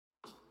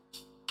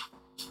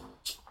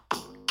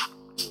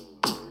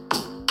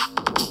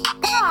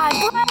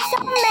bless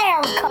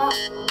America.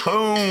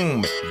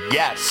 Boom.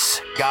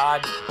 Yes.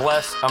 God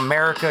bless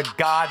America.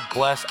 God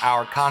bless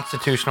our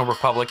constitutional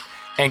republic.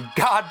 And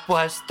God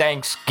bless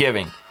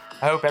Thanksgiving.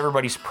 I hope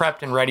everybody's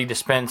prepped and ready to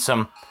spend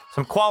some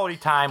quality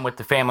time with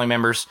the family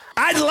members.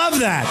 I'd love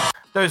that.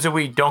 Those that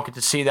we don't get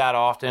to see that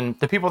often,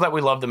 the people that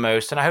we love the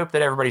most. And I hope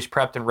that everybody's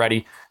prepped and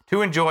ready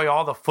to enjoy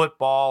all the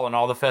football and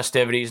all the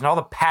festivities and all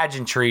the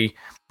pageantry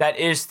that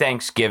is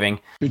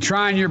Thanksgiving. You're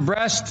trying your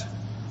best,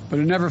 but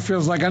it never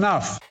feels like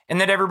enough. And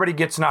that everybody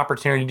gets an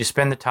opportunity to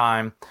spend the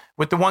time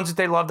with the ones that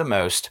they love the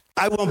most.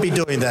 I won't be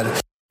doing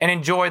that. And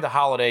enjoy the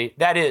holiday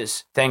that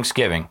is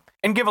Thanksgiving.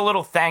 And give a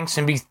little thanks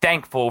and be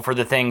thankful for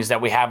the things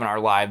that we have in our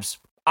lives,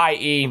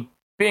 i.e.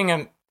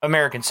 being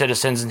American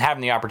citizens and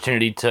having the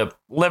opportunity to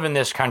live in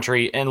this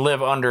country and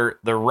live under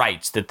the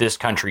rights that this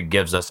country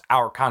gives us,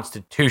 our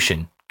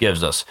Constitution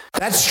gives us.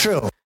 That's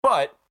true.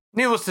 But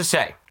needless to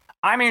say,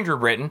 I'm Andrew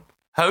Britton,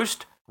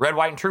 host, Red,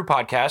 White, and True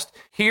podcast,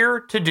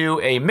 here to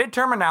do a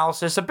midterm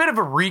analysis, a bit of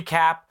a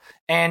recap,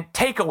 and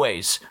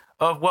takeaways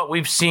of what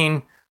we've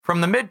seen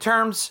from the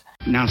midterms.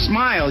 Now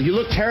smile, you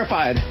look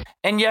terrified.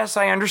 And yes,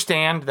 I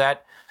understand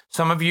that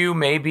some of you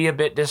may be a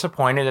bit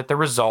disappointed at the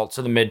results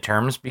of the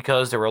midterms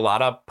because there were a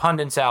lot of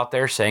pundits out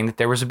there saying that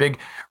there was a big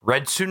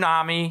red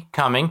tsunami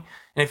coming.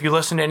 And if you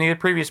listen to any of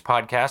the previous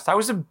podcasts, I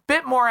was a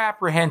bit more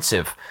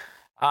apprehensive,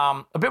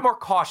 a bit more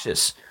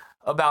cautious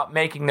about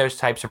making those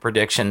types of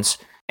predictions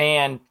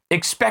and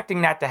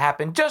expecting that to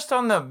happen just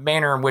on the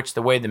manner in which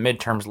the way the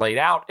midterms laid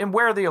out and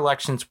where the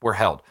elections were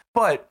held.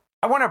 But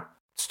I want to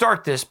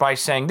start this by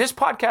saying this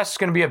podcast is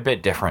going to be a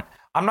bit different.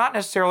 I'm not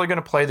necessarily going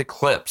to play the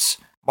clips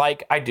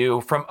like I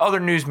do from other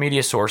news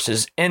media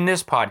sources in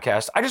this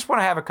podcast. I just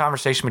want to have a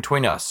conversation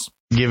between us.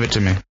 Give it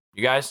to me.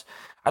 You guys,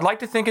 I'd like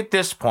to think at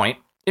this point,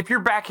 if you're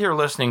back here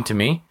listening to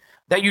me,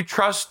 that you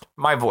trust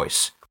my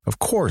voice. Of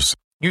course.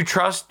 You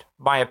trust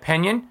my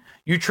opinion.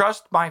 You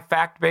trust my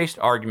fact-based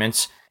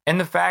arguments and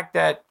the fact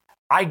that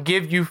I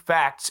give you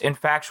facts and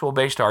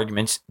factual-based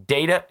arguments,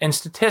 data and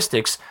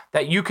statistics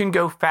that you can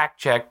go fact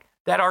check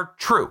that are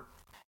true.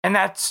 And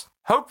that's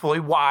hopefully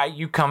why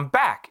you come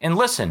back and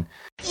listen.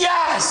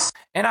 Yes!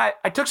 And I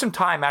took some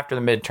time after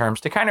the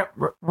midterms to kind of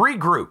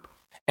regroup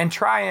and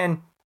try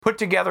and put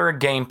together a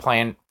game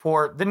plan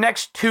for the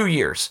next 2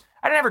 years.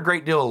 I didn't have a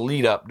great deal of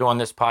lead up doing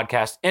this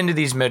podcast into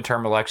these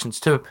midterm elections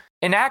to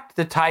enact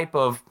the type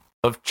of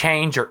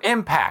change or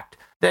impact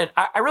that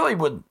I really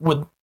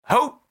would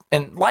hope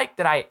and like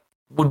that I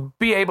would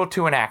be able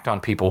to enact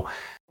on people.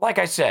 Like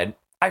I said,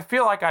 I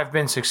feel like I've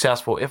been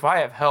successful if I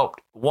have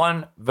helped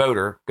one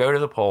voter go to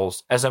the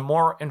polls as a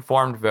more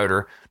informed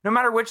voter, no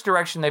matter which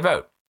direction they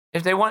vote.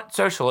 If they want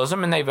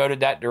socialism and they voted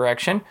that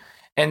direction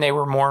and they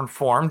were more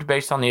informed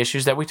based on the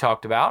issues that we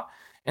talked about,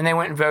 and they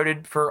went and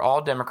voted for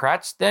all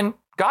Democrats, then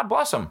God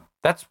bless them.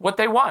 That's what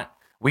they want.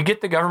 We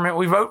get the government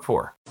we vote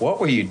for. What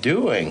were you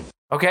doing?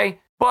 Okay,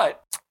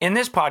 but in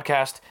this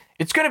podcast,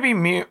 it's going to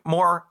be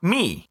more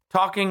me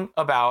talking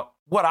about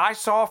what I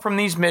saw from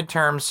these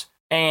midterms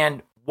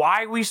and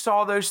why we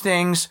saw those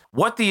things,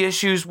 what the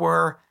issues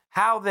were,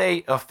 how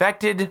they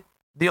affected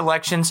the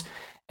elections,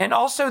 and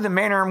also the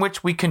manner in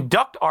which we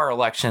conduct our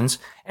elections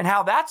and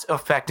how that's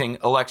affecting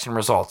election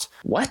results.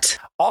 What?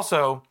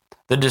 Also,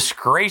 the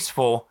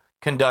disgraceful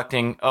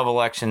conducting of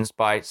elections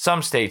by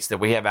some states that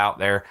we have out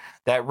there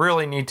that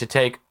really need to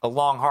take a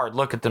long, hard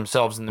look at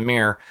themselves in the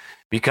mirror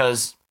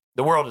because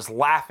the world is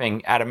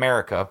laughing at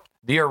America,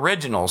 the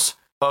originals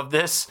of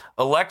this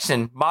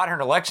modern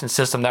election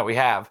system that we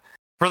have,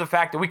 for the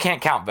fact that we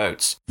can't count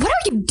votes. What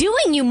are you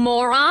doing, you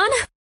moron?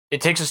 It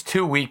takes us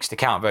 2 weeks to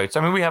count votes.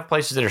 I mean, we have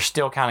places that are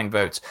still counting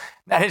votes.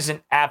 That is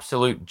an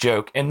absolute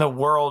joke, and the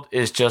world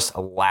is just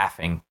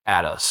laughing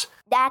at us.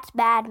 That's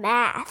bad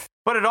math.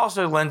 But it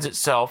also lends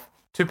itself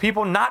to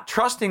people not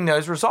trusting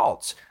those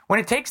results. When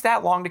it takes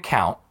that long to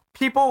count,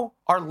 people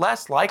are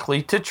less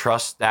likely to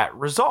trust that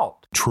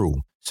result.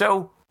 True.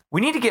 So we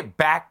need to get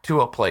back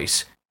to a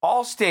place.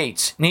 All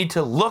states need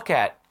to look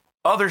at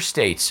other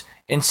states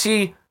and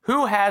see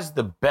who has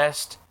the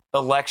best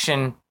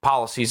election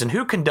policies and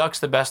who conducts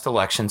the best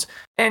elections,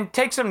 and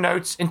take some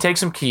notes and take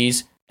some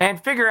keys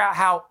and figure out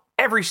how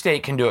every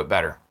state can do it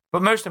better.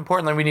 But most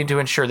importantly, we need to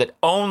ensure that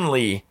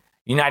only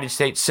United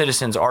States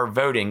citizens are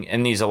voting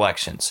in these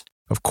elections.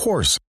 Of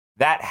course.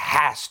 That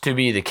has to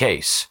be the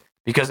case,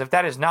 because if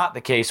that is not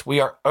the case, we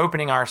are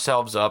opening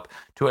ourselves up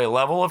to a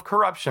level of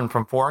corruption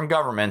from foreign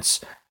governments,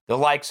 the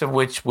likes of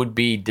which would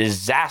be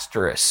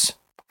disastrous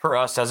for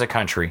us as a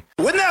country.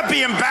 Wouldn't that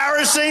be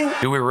embarrassing?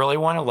 Do we really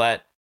want to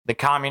let the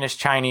Communist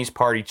Chinese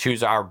Party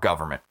choose our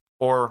government,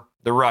 or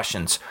the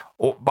Russians,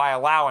 or by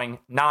allowing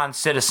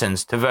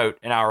non-citizens to vote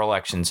in our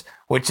elections,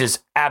 which is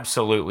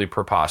absolutely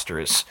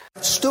preposterous?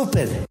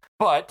 Stupid.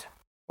 But,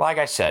 like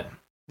I said,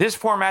 this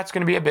format's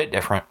going to be a bit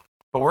different,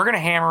 but we're going to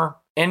hammer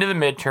into the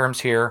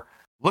midterms here,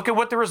 look at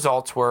what the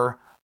results were,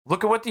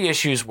 look at what the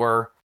issues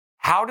were,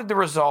 how did the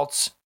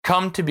results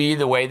come to be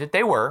the way that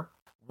they were,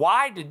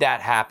 why did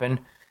that happen,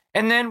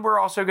 and then we're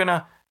also going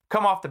to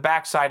come off the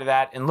backside of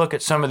that and look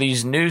at some of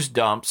these news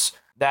dumps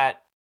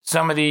that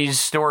some of these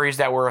stories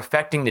that were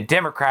affecting the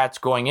Democrats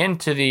going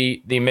into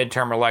the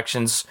midterm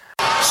elections.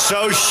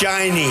 So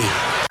shiny.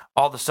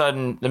 All of a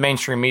sudden, the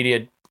mainstream media,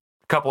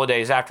 a couple of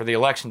days after the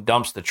election,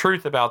 dumps the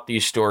truth about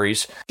these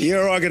stories.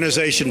 Your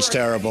organization's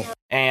terrible.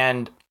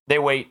 And they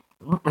wait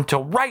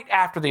until right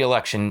after the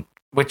election,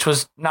 which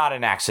was not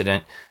an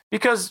accident,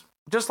 because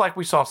just like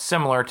we saw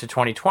similar to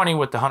 2020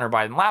 with the Hunter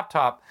Biden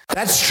laptop,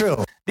 That's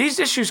true. these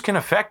issues can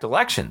affect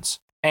elections.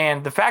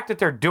 And the fact that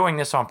they're doing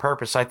this on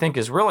purpose, I think,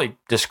 is really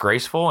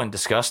disgraceful and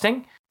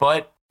disgusting.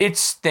 But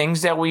it's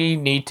things that we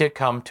need to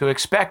come to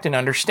expect and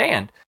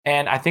understand.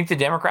 And I think the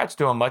Democrats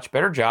do a much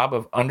better job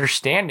of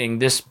understanding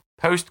this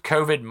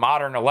post-COVID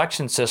modern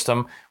election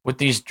system with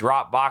these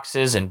drop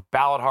boxes and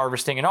ballot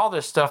harvesting and all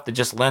this stuff that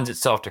just lends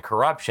itself to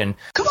corruption.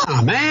 Come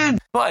on, man.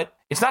 But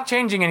it's not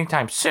changing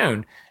anytime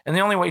soon. And the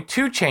only way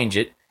to change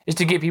it is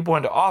to get people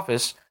into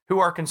office who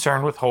are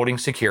concerned with holding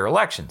secure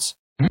elections.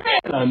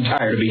 I'm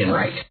tired of being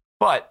right.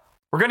 But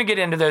we're going to get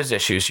into those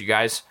issues, you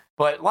guys.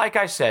 But like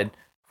I said,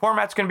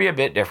 format's going to be a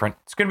bit different.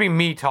 It's going to be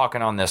me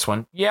talking on this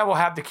one. Yeah, we'll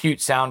have the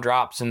cute sound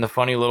drops and the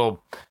funny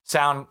little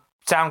sound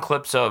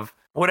clips of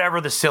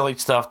whatever the silly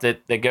stuff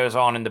that goes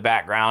on in the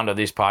background of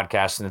these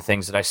podcasts and the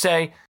things that I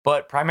say.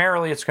 But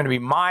primarily, it's going to be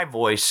my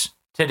voice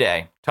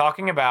today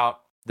talking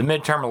about the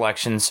midterm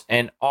elections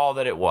and all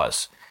that it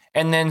was.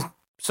 And then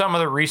some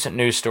of the recent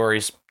news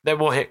stories that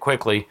we'll hit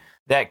quickly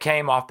that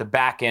came off the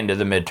back end of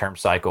the midterm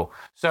cycle.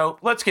 So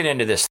let's get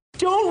into this.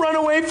 Don't run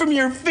away from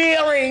your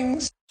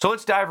feelings. So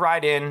let's dive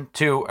right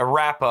into a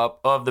wrap up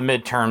of the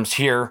midterms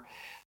here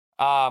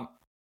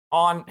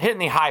on hitting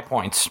the high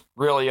points,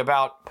 really,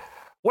 about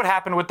what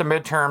happened with the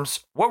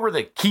midterms, what were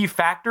the key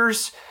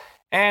factors,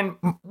 and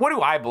what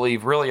do I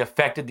believe really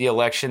affected the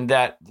election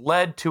that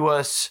led to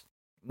us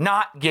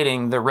not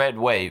getting the red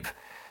wave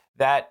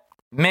that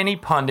many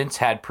pundits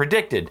had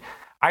predicted.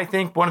 I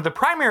think one of the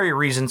primary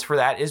reasons for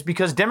that is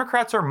because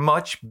Democrats are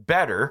much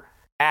better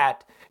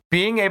at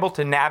being able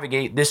to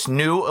navigate this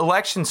new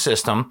election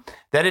system,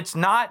 that it's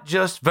not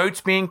just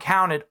votes being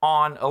counted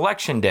on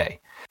election day.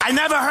 I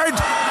never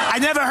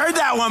heard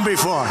that one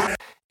before.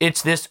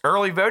 It's this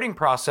early voting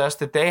process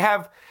that they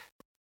have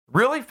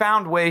really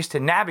found ways to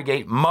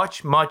navigate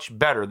much, much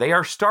better. They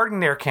are starting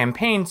their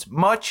campaigns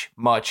much,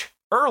 much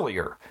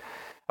earlier.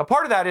 A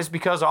part of that is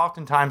because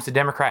oftentimes the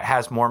Democrat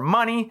has more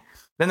money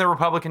than the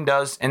Republican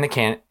does in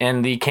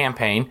the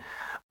campaign,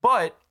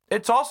 but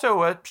it's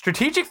also a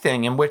strategic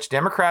thing in which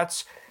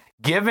Democrats,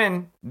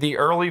 given the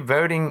early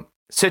voting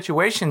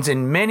situations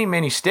in many,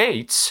 many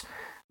states,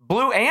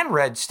 blue and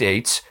red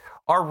states,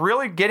 are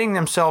really getting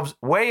themselves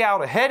way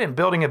out ahead and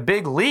building a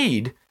big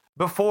lead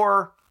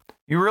before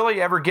you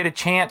really ever get a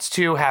chance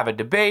to have a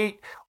debate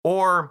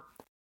or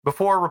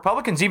before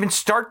Republicans even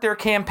start their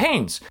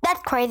campaigns.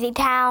 That's crazy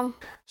town.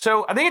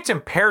 So I think it's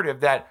imperative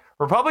that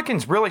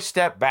Republicans really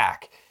step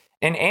back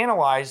and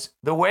analyze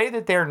the way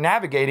that they're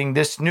navigating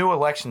this new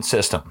election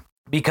system,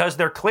 because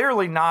they're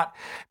clearly not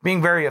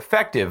being very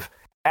effective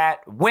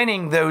at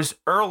winning those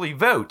early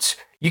votes.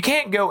 You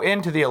can't go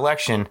into the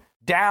election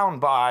down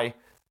by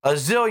a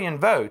zillion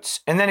votes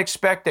and then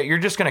expect that you're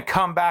just going to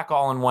come back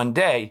all in one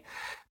day,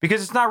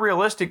 because it's not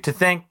realistic to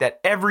think that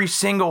every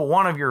single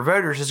one of your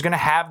voters is going to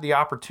have the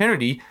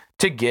opportunity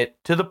to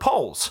get to the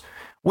polls,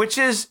 which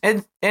is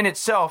in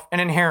itself an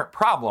inherent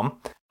problem.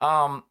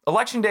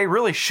 Election day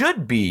really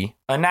should be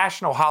a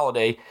national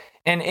holiday,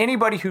 and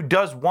anybody who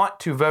does want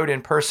to vote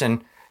in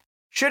person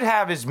should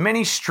have as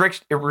many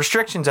strict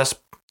restrictions as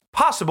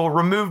possible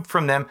removed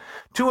from them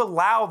to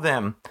allow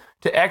them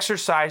to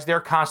exercise their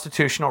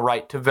constitutional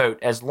right to vote,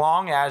 as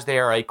long as they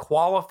are a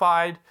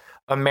qualified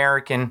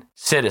American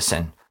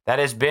citizen that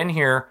has been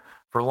here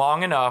for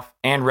long enough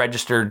and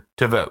registered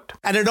to vote.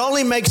 And it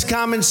only makes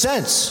common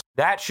sense.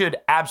 That should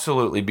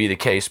absolutely be the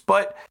case.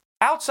 But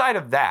outside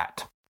of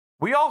that,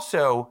 we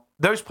also,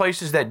 those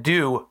places that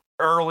do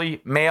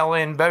early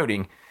mail-in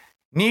voting,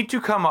 need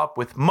to come up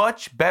with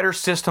much better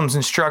systems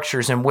and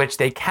structures in which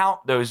they count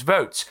those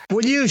votes.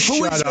 Will you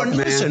shut up,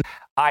 man?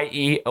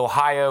 I.e.,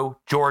 Ohio,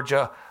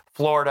 Georgia,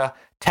 Florida,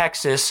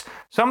 Texas,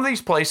 some of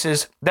these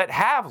places that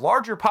have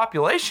larger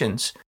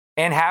populations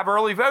and have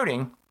early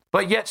voting,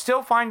 but yet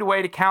still find a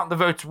way to count the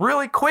votes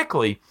really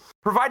quickly,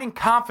 providing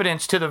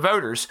confidence to the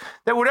voters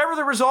that whatever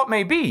the result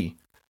may be,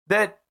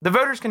 that the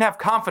voters can have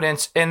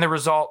confidence in the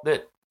result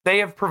that they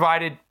have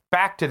provided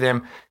back to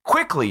them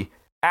quickly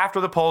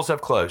after the polls have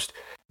closed.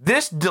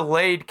 This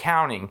delayed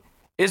counting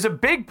is a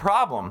big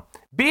problem,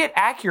 be it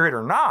accurate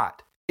or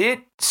not. It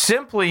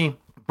simply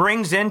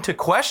brings into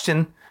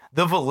question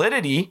the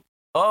validity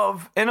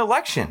of an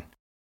election.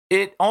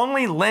 It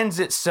only lends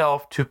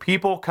itself to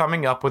people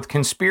coming up with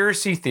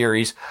conspiracy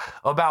theories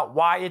about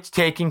why it's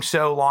taking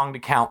so long to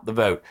count the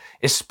vote,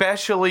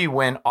 especially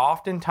when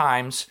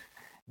oftentimes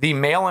the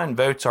mail-in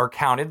votes are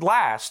counted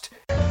last.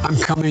 I'm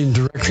coming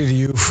directly to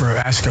you for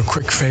ask a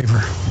quick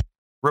favor.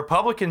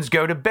 Republicans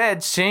go to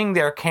bed seeing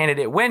their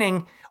candidate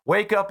winning,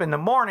 wake up in the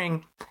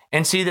morning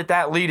and see that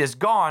that lead is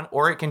gone,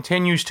 or it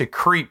continues to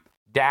creep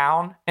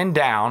down and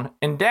down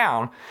and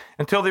down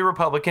until the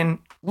Republican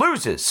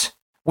loses,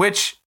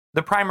 which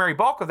the primary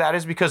bulk of that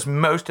is because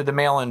most of the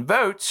mail-in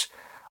votes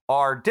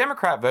are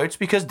Democrat votes,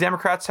 because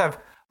Democrats have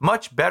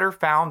much better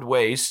found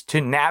ways to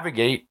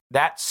navigate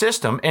that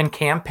system and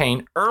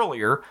campaign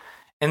earlier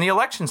in the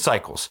election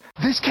cycles.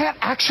 This can't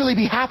actually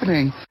be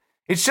happening.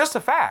 It's just a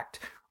fact.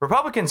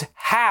 Republicans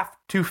have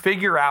to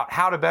figure out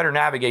how to better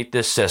navigate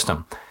this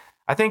system.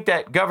 I think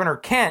that Governor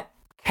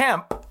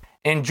Kemp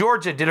in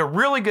Georgia did a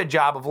really good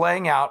job of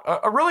laying out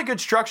a really good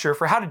structure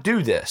for how to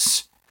do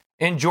this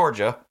in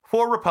Georgia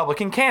for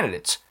Republican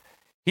candidates.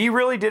 He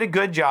really did a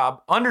good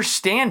job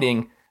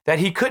understanding that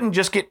he couldn't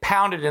just get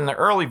pounded in the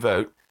early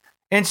vote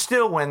and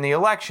still win the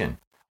election.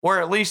 Or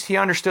at least he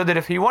understood that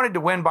if he wanted to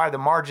win by the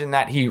margin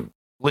that he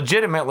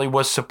legitimately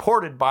was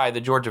supported by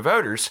the Georgia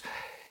voters,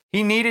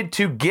 he needed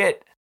to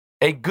get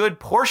a good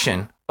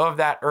portion of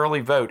that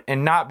early vote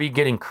and not be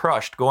getting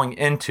crushed going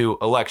into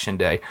election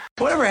day.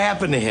 Whatever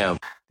happened to him?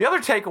 The other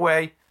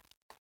takeaway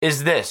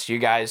is this, you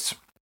guys.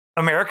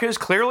 America is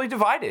clearly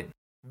divided,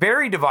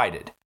 very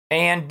divided.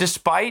 And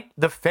despite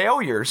the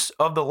failures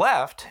of the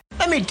left,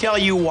 Let me tell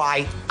you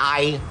why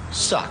I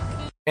suck.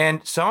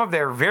 and some of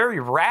their very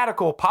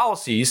radical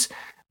policies,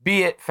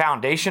 be it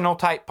foundational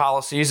type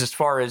policies as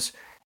far as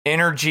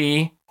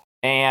energy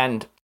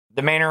and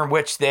the manner in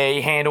which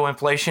they handle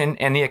inflation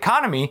and the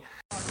economy,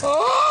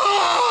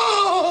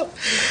 Oh,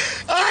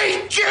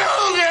 I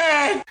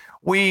killed it!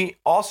 we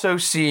also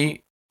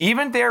see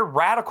even their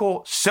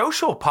radical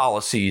social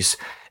policies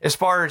as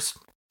far as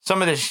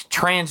some of this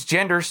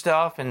transgender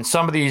stuff and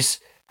some of these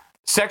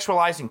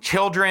sexualizing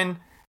children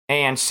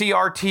and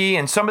CRT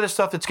and some of the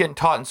stuff that's getting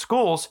taught in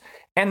schools,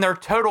 and their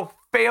total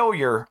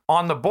failure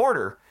on the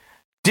border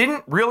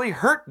didn't really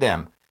hurt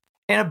them.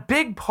 And a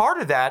big part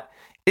of that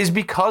is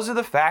because of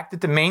the fact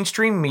that the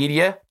mainstream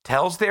media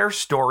tells their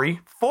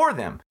story for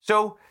them.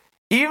 So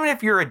even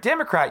if you're a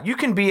Democrat, you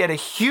can be at a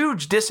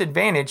huge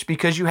disadvantage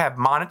because you have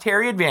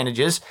monetary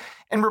advantages,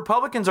 and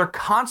Republicans are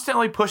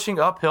constantly pushing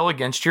uphill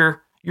against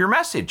your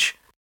message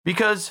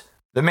because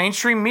the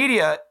mainstream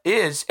media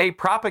is a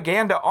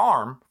propaganda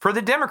arm for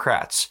the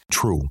Democrats.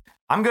 True.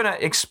 I'm going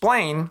to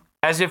explain,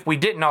 as if we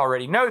didn't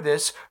already know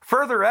this,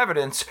 further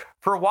evidence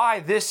for why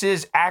this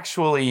is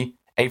actually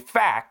a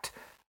fact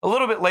a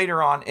little bit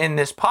later on in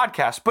this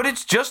podcast, but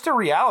it's just a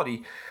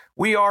reality.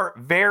 We are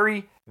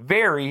very,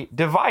 very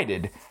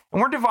divided,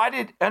 and we're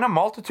divided in a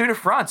multitude of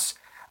fronts: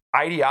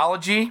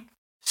 ideology,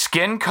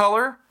 skin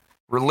color,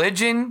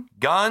 religion,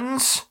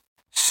 guns,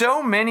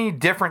 so many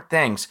different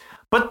things.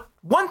 But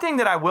one thing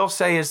that I will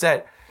say is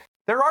that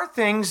there are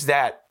things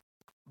that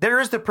there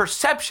is the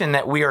perception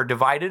that we are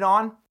divided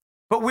on,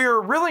 but we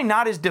are really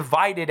not as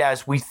divided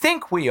as we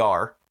think we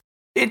are.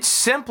 It's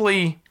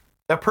simply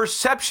the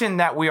perception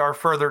that we are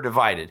further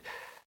divided.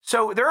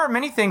 So there are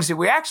many things that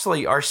we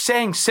actually are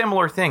saying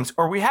similar things,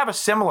 or we have a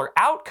similar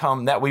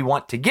outcome that we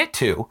want to get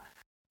to,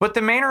 but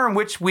the manner in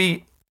which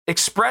we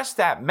express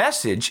that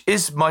message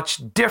is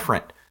much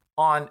different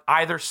on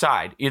either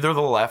side, either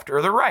the left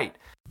or the right.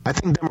 I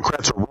think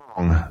Democrats are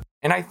wrong.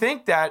 And I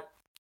think that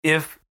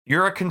if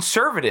you're a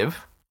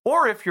conservative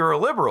or if you're a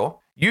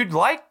liberal, you'd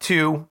like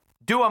to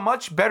do a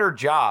much better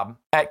job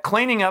at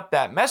cleaning up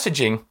that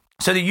messaging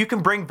so that you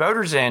can bring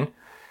voters in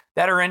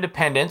that are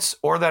independents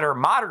or that are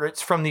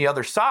moderates from the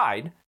other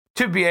side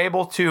to be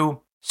able to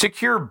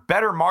secure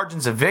better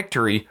margins of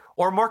victory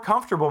or more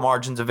comfortable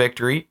margins of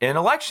victory in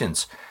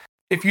elections.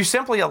 If you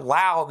simply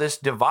allow this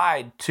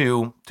divide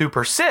to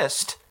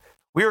persist,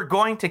 we are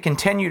going to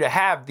continue to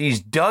have these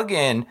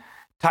dug-in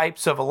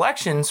types of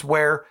elections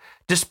where,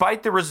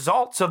 despite the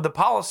results of the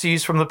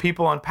policies from the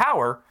people in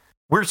power,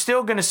 we're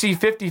still going to see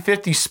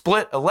 50-50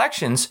 split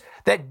elections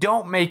that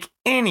don't make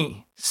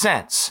any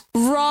sense.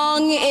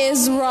 Wrong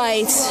is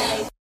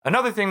right.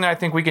 Another thing that I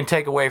think we can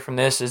take away from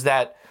this is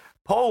that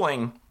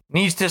polling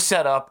needs to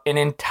set up an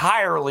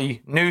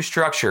entirely new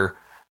structure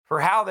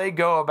for how they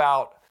go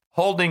about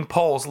holding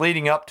polls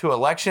leading up to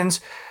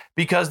elections,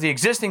 because the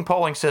existing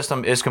polling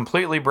system is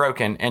completely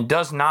broken and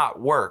does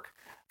not work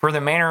for the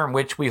manner in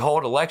which we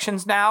hold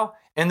elections now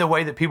and the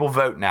way that people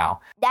vote now.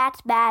 That's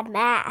bad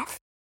math.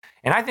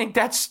 And I think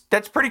that's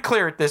pretty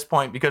clear at this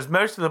point, because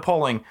most of the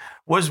polling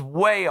was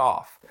way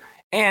off.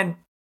 And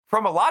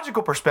from a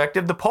logical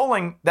perspective, the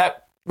polling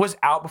that was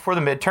out before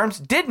the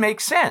midterms did make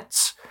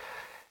sense,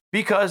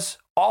 because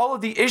all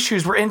of the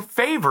issues were in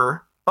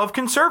favor of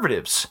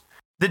conservatives.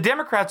 The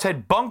Democrats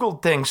had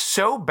bungled things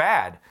so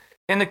bad,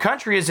 and the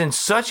country is in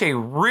such a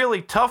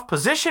really tough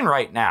position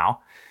right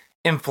now.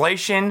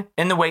 Inflation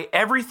and the way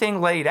everything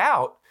laid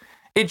out,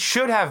 it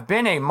should have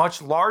been a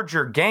much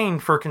larger gain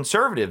for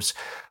conservatives.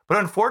 But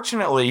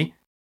unfortunately,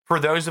 for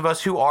those of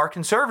us who are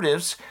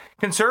conservatives,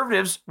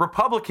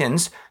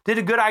 Republicans did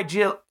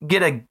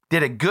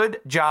a good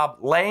job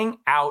laying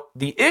out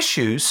the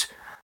issues,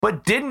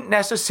 but didn't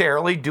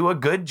necessarily do a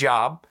good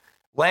job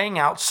laying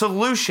out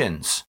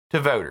solutions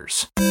to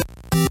voters.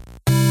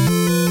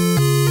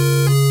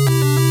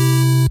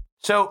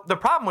 So the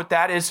problem with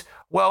that is,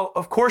 well,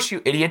 of course,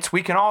 you idiots,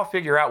 we can all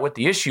figure out what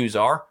the issues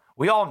are.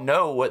 We all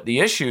know what the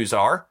issues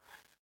are.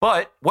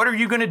 But what are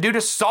you going to do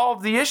to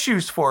solve the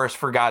issues for us,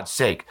 for God's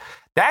sake?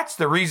 That's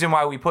the reason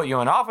why we put you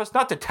in office,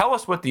 not to tell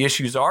us what the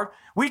issues are.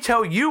 We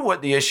tell you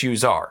what the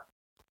issues are.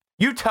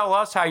 You tell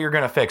us how you're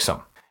going to fix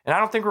them. And I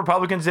don't think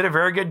Republicans did a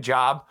very good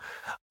job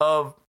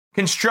of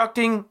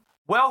constructing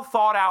well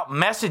thought out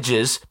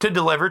messages to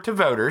deliver to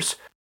voters,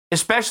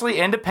 especially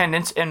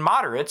independents and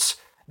moderates,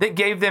 that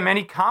gave them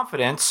any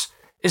confidence,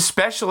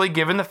 especially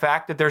given the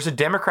fact that there's a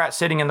Democrat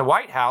sitting in the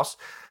White House,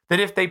 that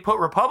if they put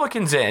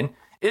Republicans in,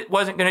 it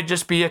wasn't going to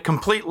just be a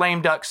complete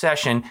lame duck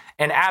session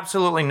and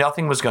absolutely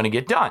nothing was going to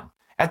get done.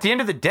 At the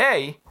end of the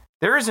day,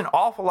 there is an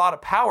awful lot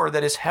of power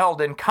that is held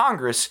in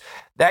Congress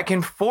that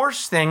can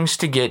force things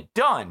to get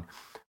done.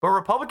 But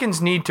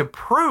Republicans need to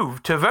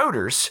prove to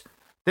voters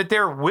that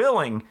they're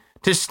willing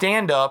to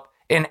stand up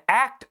and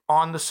act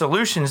on the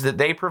solutions that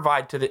they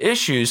provide to the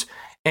issues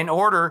in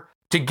order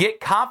to get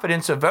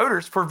confidence of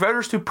voters for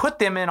voters to put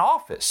them in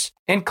office.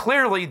 And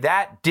clearly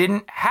that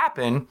didn't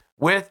happen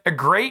with a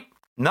great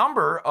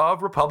number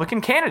of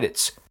Republican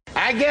candidates.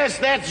 I guess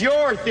that's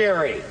your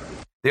theory.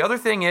 The other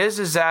thing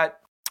is that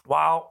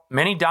while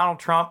many Donald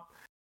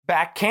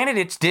Trump-backed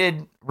candidates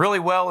did really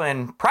well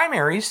in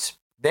primaries,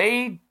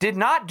 they did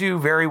not do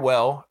very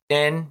well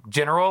in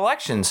general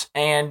elections.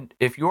 And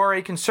if you are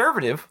a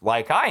conservative,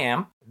 like I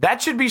am,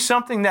 that should be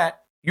something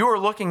that you are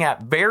looking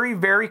at very,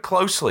 very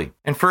closely.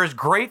 And for as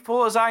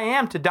grateful as I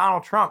am to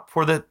Donald Trump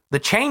for the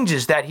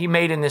changes that he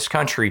made in this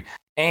country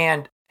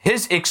and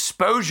his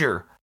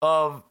exposure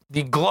of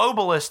the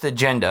globalist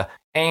agenda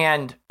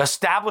and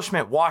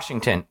establishment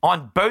Washington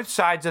on both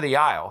sides of the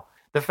aisle,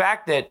 the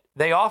fact that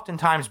they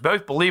oftentimes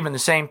both believe in the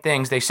same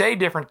things, they say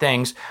different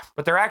things,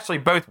 but they're actually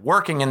both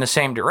working in the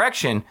same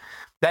direction,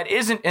 that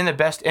isn't in the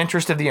best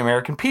interest of the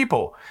American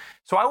people.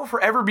 So I will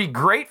forever be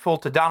grateful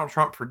to Donald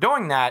Trump for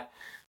doing that,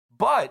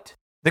 but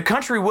the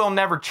country will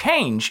never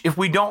change if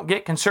we don't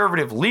get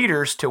conservative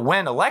leaders to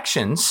win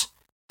elections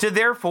to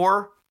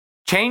therefore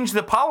change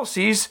the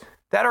policies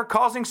that are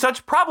causing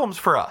such problems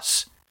for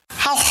us.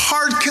 How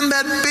hard can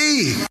that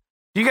be?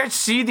 Do you guys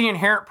see the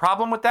inherent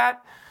problem with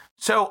that?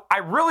 So I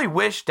really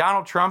wish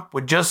Donald Trump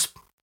would just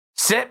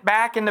sit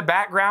back in the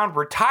background,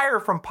 retire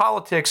from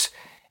politics,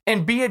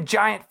 and be a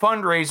giant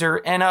fundraiser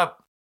and a,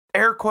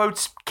 air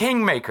quotes,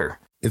 kingmaker.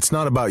 It's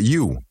not about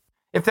you.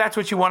 If that's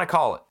what you want to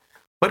call it.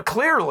 But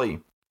clearly,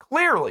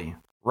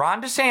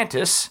 Ron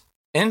DeSantis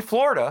in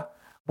Florida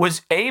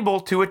was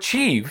able to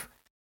achieve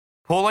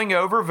pulling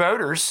over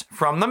voters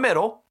from the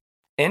middle,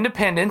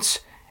 independents,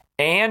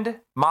 and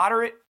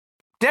moderate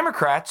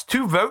Democrats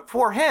to vote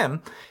for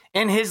him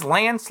in his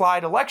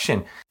landslide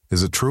election.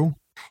 Is it true?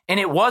 And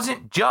it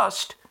wasn't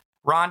just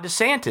Ron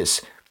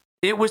DeSantis.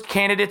 It was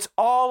candidates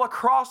all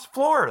across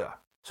Florida.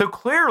 So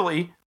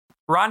clearly,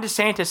 Ron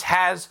DeSantis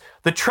has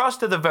the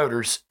trust of the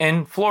voters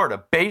in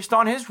Florida based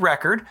on his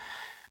record,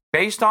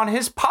 based on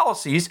his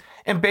policies,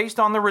 and based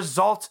on the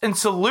results and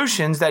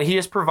solutions that he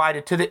has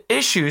provided to the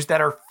issues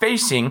that are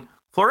facing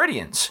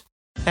Floridians.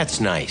 That's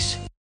nice.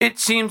 It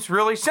seems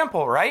really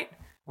simple, right?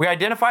 We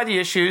identify the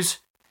issues,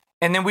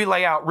 and then we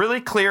lay out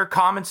really clear,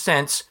 common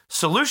sense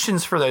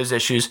solutions for those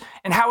issues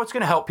and how it's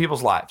going to help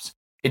people's lives.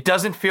 It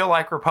doesn't feel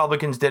like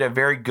Republicans did a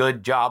very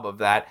good job of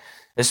that,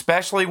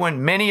 especially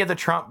when many of the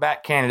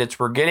Trump-backed candidates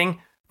were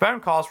getting phone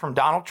calls from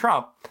Donald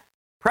Trump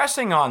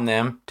pressing on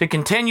them to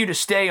continue to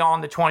stay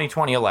on the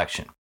 2020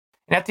 election.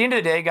 And at the end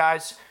of the day,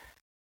 guys,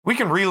 we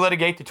can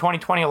relitigate the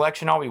 2020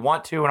 election all we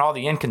want to and all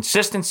the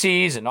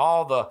inconsistencies and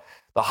all the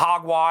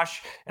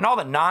hogwash and all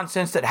the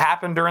nonsense that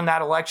happened during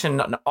that election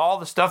and all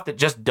the stuff that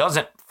just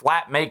doesn't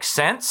flat make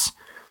sense.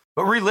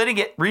 But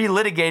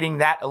relitigating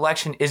that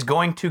election is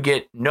going to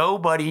get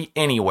nobody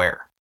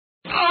anywhere.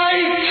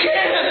 I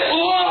can't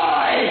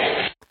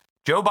lie!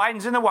 Joe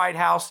Biden's in the White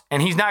House,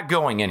 and he's not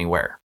going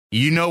anywhere.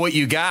 You know what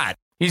you got.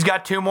 He's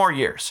got 2 more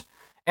years.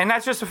 And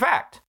that's just a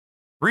fact.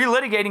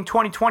 Relitigating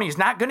 2020 is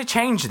not going to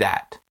change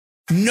that.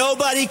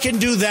 Nobody can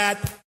do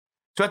that.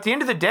 So at the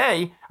end of the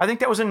day, I think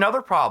that was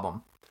another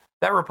problem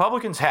that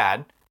Republicans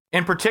had,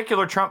 in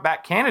particular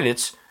Trump-backed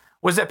candidates,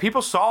 was that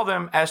people saw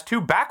them as too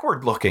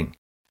backward-looking.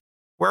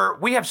 Where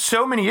we have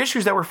so many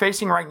issues that we're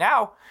facing right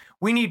now,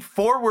 we need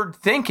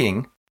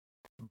forward-thinking,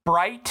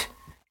 bright,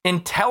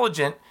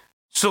 intelligent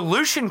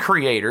solution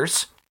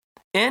creators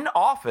in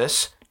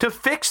office to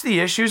fix the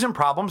issues and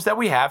problems that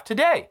we have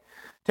today,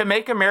 to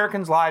make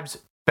Americans' lives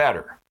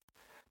better,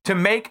 to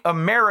make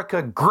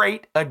America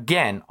great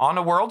again on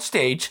the world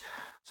stage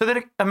so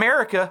that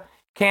America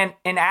can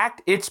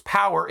enact its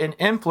power and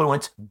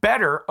influence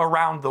better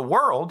around the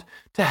world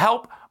to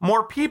help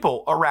more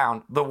people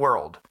around the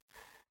world.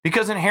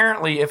 Because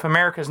inherently, if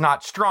America is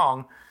not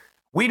strong,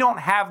 we don't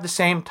have the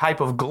same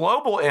type of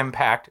global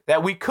impact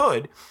that we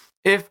could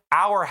if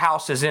our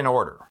house is in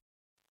order.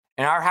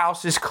 And our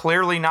house is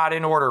clearly not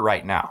in order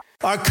right now.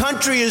 Our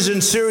country is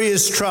in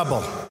serious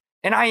trouble.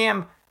 And I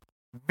am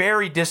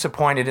very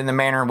disappointed in the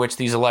manner in which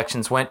these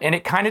elections went, and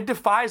it kind of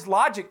defies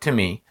logic to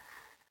me.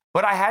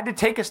 But I had to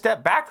take a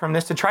step back from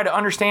this to try to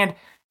understand,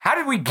 how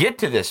did we get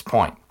to this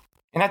point?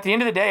 And at the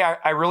end of the day,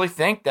 I really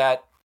think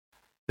that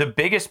the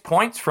biggest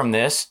points from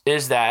this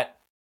is that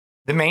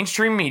The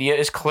mainstream media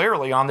is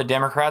clearly on the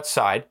Democrats'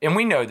 side, and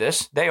we know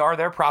this. They are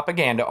their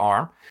propaganda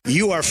arm.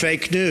 You are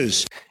fake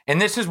news. And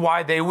this is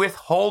why they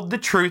withhold the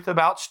truth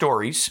about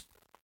stories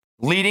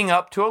leading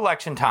up to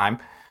election time,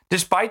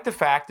 despite the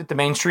fact that the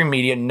mainstream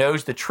media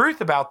knows the truth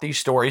about these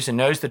stories and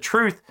knows the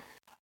truth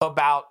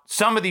about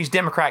some of these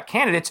Democrat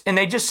candidates, and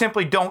they just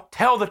simply don't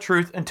tell the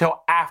truth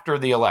until after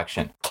the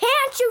election.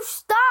 Can't you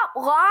stop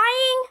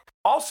lying?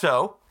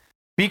 Also,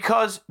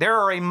 because there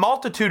are a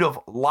multitude of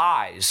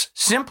lies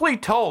simply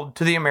told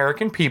to the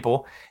American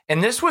people,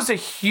 and this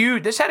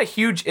had a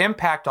huge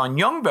impact on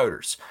young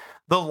voters.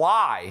 The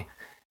lie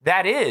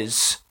that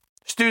is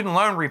student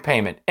loan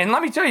repayment. And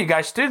let me tell you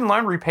guys, student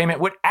loan repayment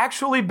would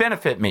actually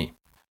benefit me.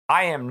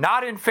 I am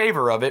not in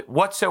favor of it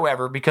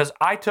whatsoever because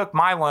I took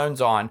my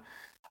loans on.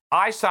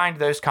 I signed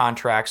those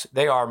contracts.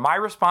 They are my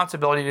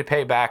responsibility to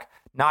pay back,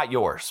 not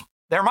yours.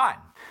 They're mine.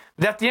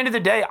 But at the end of the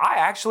day, I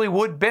actually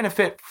would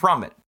benefit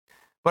from it.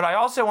 But I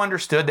also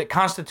understood that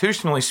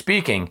constitutionally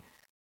speaking,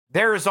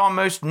 there is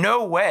almost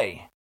no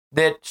way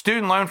that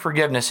student loan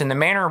forgiveness in the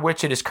manner in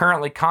which it is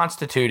currently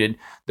constituted,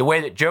 the way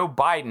that Joe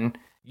Biden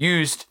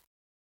used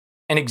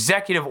an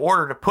executive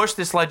order to push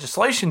this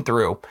legislation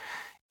through,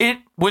 it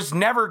was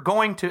never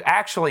going to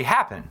actually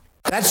happen.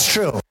 That's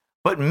true.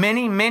 But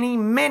many, many,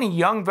 many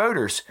young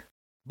voters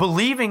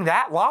believing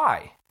that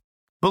lie,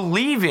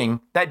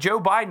 believing that Joe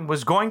Biden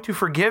was going to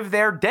forgive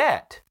their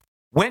debt,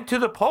 went to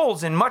the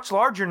polls in much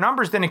larger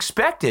numbers than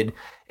expected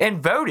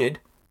and voted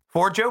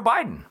for Joe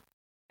Biden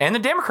and the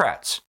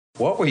Democrats.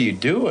 What were you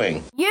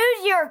doing?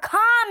 Use your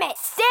common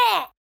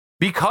sense.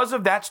 Because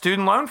of that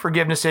student loan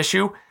forgiveness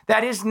issue,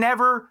 that is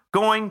never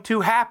going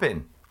to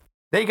happen.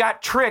 They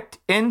got tricked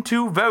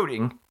into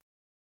voting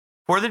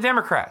for the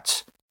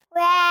Democrats.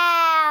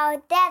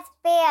 Wow, that's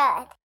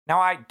bad. Now,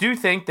 I do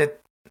think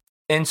that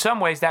in some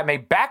ways that may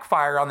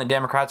backfire on the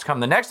Democrats come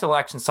the next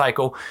election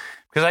cycle,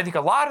 because I think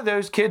a lot of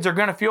those kids are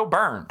going to feel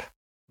burned.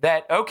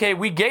 That, okay,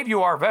 we gave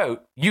you our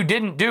vote. You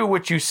didn't do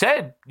what you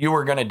said you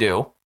were going to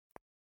do.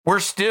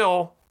 We're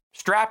still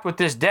strapped with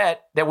this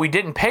debt that we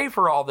didn't pay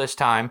for all this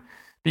time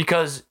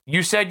because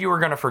you said you were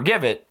going to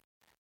forgive it.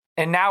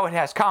 And now it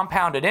has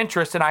compounded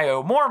interest and I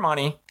owe more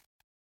money.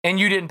 And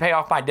you didn't pay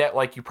off my debt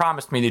like you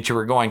promised me that you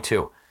were going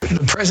to.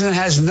 The president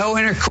has no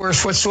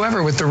intercourse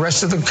whatsoever with the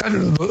rest of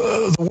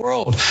the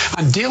world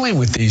on dealing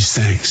with these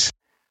things.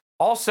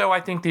 Also, I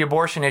think the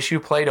abortion issue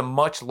played a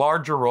much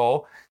larger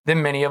role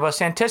than many of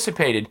us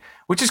anticipated,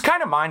 which is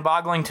kind of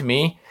mind-boggling to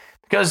me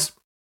because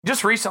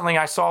just recently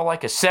I saw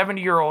like a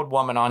 70-year-old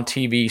woman on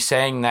TV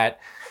saying that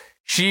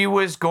she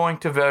was going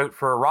to vote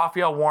for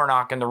Raphael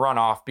Warnock in the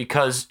runoff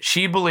because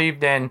she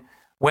believed in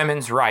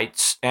women's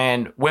rights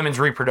and women's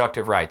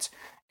reproductive rights.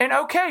 And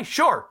okay,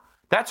 sure,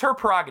 that's her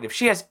prerogative.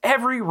 She has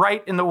every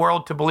right in the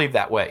world to believe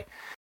that way.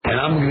 And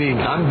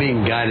I'm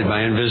being guided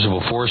by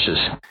invisible forces.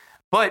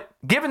 But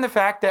given the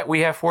fact that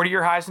we have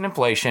 40-year highs in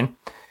inflation,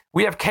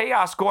 we have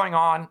chaos going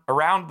on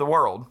around the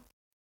world,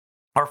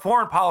 our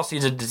foreign policy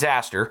is a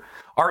disaster,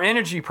 our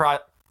energy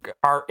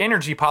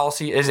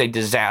policy is a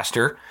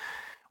disaster,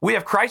 we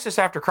have crisis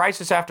after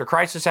crisis after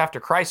crisis after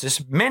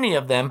crisis, many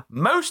of them,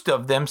 most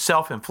of them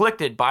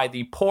self-inflicted by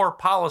the poor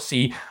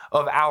policy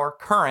of our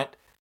current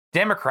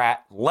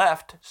Democrat,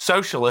 left,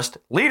 socialist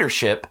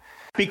leadership.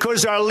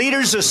 Because our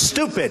leaders are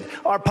stupid.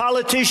 Our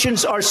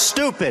politicians are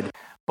stupid.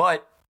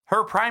 But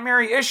her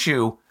primary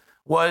issue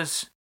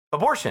was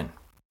abortion.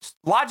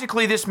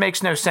 Logically, this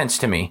makes no sense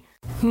to me.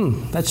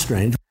 That's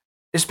strange.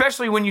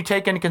 Especially when you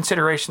take into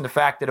consideration the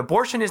fact that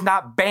abortion is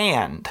not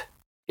banned.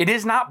 It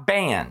is not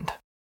banned.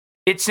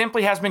 It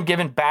simply has been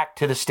given back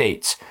to the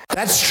states.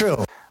 That's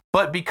true.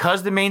 But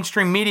because the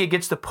mainstream media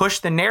gets to push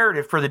the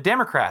narrative for the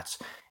Democrats,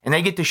 and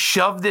they get to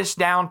shove this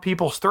down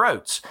people's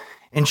throats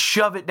and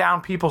shove it down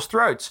people's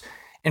throats,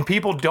 and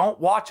people don't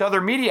watch other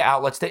media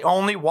outlets. They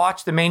only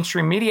watch the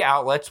mainstream media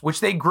outlets, which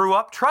they grew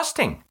up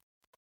trusting.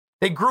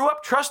 They grew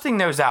up trusting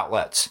those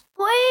outlets.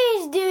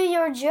 Please do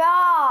your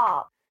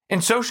job.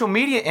 And social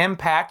media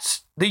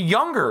impacts the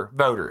younger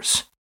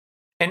voters.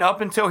 And up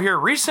until here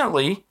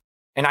recently,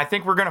 and I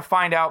think we're going to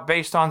find out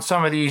based on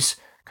some of these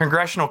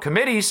congressional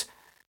committees,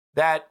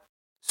 that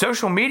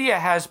social media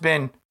has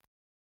been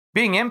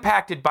being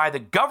impacted by the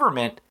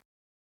government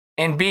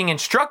and being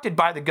instructed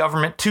by the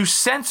government to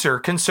censor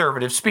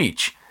conservative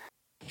speech.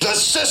 The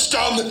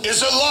system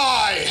is a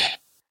lie.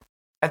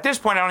 At this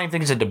point, I don't even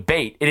think it's a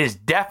debate. It is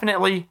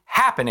definitely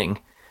happening.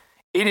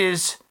 It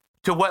is,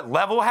 to what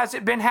level has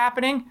it been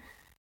happening?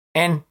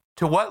 And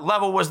to what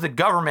level was the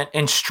government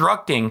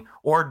instructing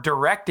or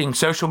directing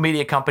social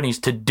media companies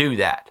to do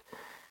that?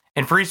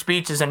 And free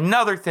speech is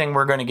another thing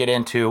we're going to get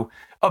into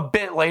a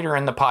bit later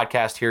in the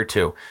podcast here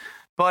too.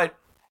 But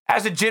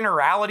as a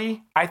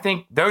generality, I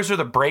think those are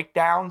the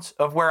breakdowns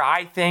of where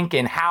I think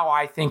and how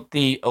I think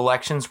the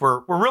elections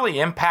were really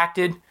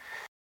impacted.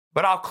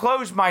 But I'll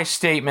close my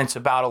statements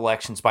about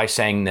elections by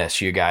saying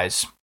this, you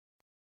guys.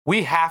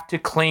 We have to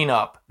clean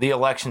up the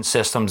election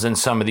systems in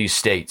some of these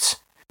states.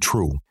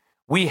 True.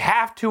 We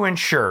have to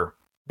ensure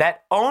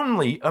that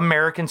only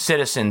American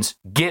citizens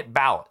get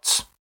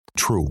ballots.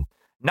 True.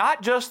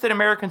 Not just that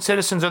American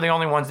citizens are the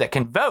only ones that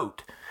can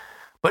vote,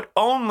 but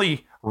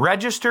only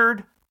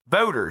registered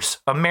voters,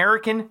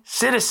 American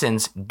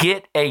citizens,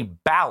 get a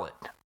ballot.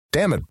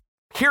 Damn it.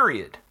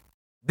 Period.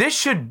 This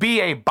should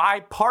be a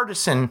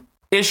bipartisan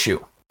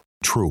issue.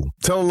 True.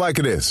 Tell it like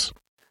it is.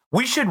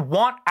 We should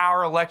want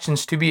our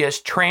elections to be as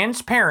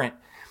transparent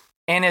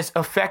and as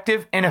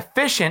effective and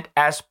efficient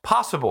as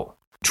possible.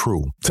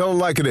 True. Tell it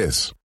like it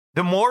is.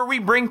 The more we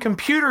bring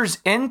computers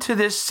into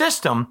this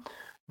system,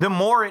 the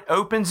more it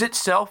opens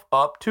itself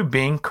up to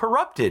being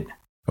corrupted.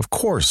 Of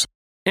course.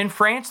 In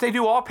France, they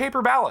do all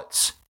paper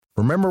ballots.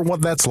 Remember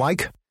what that's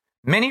like?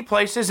 Many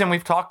places, and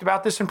we've talked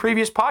about this in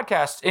previous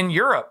podcasts, in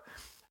Europe,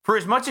 for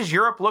as much as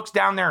Europe looks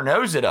down their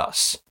nose at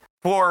us,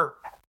 for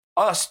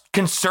us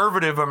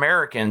conservative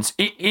Americans,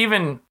 they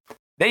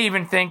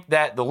even think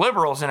that the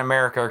liberals in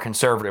America are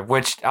conservative,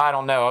 which I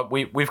don't know.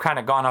 We've kind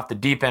of gone off the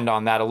deep end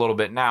on that a little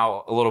bit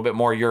now, a little bit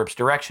more Europe's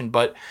direction.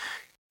 But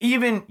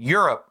even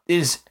Europe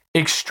is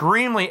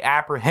extremely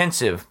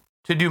apprehensive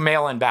to do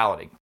mail-in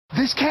balloting.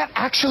 This can't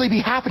actually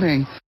be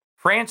happening.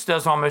 France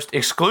does almost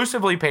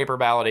exclusively paper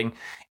balloting.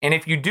 And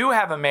if you do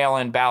have a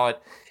mail-in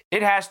ballot,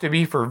 it has to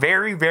be for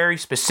very, very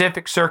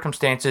specific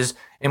circumstances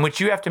in which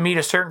you have to meet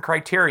a certain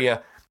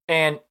criteria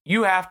and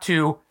you have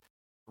to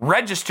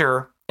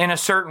register in a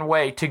certain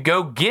way to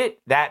go get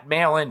that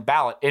mail-in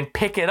ballot and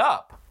pick it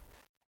up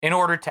in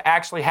order to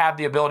actually have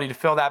the ability to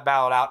fill that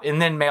ballot out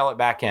and then mail it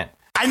back in.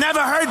 I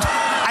never heard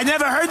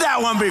that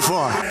one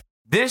before.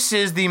 This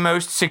is the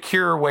most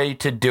secure way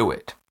to do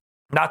it.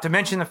 Not to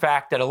mention the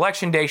fact that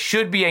Election Day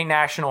should be a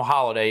national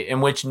holiday in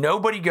which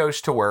nobody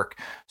goes to work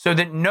so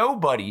that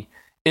nobody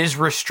is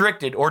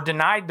restricted or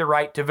denied the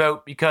right to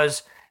vote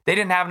because they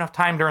didn't have enough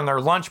time during their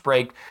lunch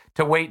break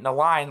to wait in a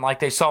line like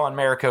they saw in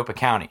Maricopa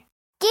County.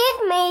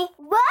 Give me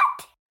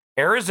what?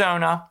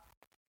 Arizona,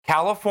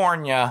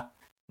 California,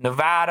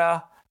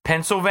 Nevada,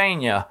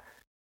 Pennsylvania,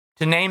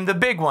 to name the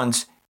big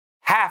ones,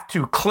 have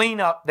to clean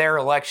up their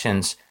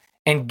elections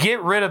and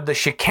get rid of the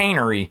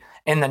chicanery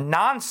and the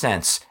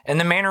nonsense and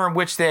the manner in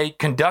which they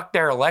conduct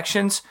their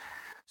elections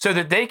so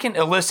that they can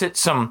elicit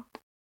some,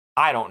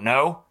 I don't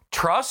know,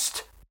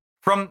 trust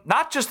from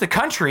not just the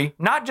country,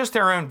 not just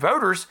their own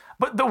voters,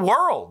 but the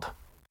world.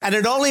 And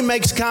it only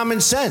makes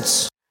common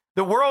sense.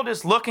 The world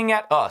is looking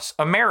at us,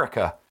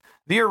 America,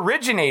 the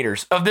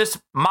originators of this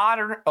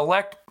modern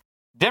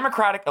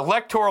democratic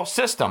electoral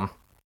system,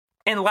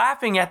 and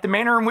laughing at the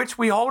manner in which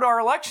we hold our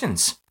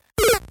elections.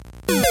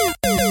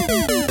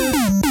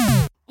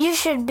 You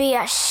should be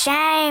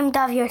ashamed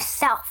of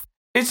yourself.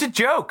 It's a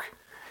joke.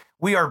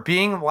 We are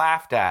being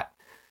laughed at.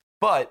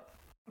 But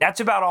that's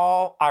about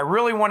all I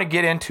really want to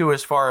get into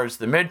as far as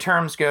the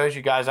midterms goes.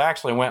 You guys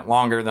actually went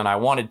longer than I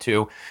wanted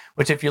to,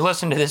 which if you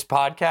listen to this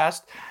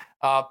podcast,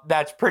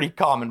 that's pretty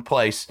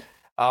commonplace.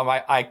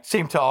 I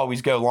seem to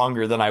always go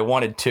longer than I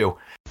wanted to.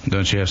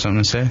 Don't you have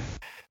something to say?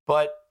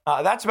 But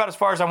that's about as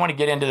far as I want to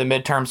get into the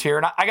midterms here.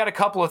 And I got a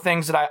couple of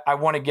things that I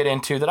want to get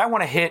into that I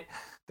want to hit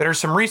that are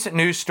some recent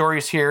news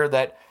stories here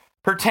that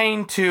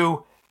pertain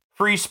to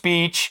free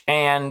speech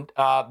and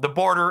the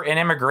border and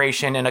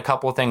immigration and a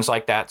couple of things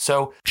like that.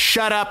 So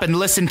Shut up and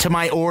listen to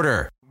my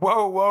order.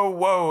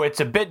 Whoa. It's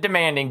a bit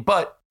demanding,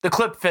 but the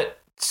clip fit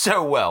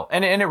so well.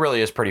 And it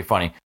really is pretty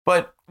funny.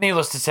 But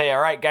needless to say,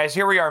 all right, guys,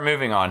 here we are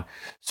moving on.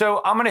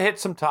 So I'm going to hit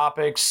some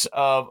topics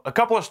of a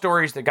couple of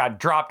stories that got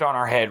dropped on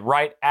our head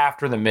right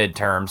after the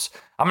midterms.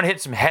 I'm going to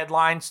hit some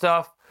headline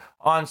stuff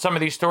on some of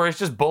these stories,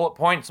 just bullet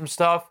point some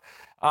stuff.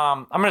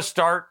 I'm going to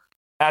start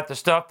at the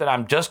stuff that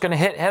I'm just going to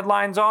hit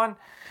headlines on,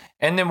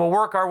 and then we'll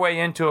work our way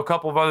into a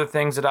couple of other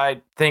things that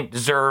I think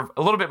deserve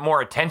a little bit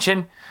more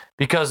attention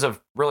because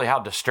of really how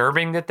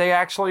disturbing that they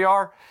actually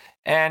are.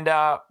 And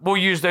we'll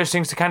use those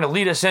things to kind of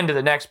lead us into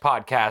the next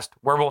podcast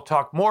where we'll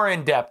talk more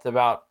in depth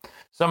about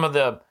some of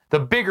the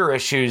bigger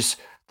issues,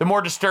 the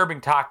more disturbing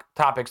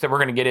topics that we're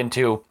going to get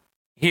into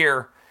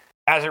here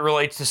as it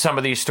relates to some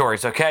of these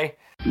stories, okay?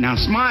 Now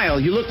smile,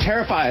 you look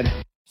terrified.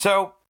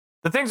 So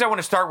the things I want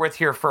to start with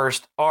here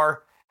first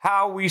are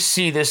how we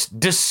see this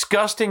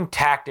disgusting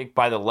tactic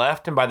by the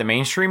left and by the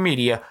mainstream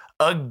media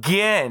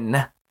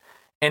again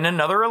in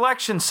another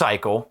election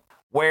cycle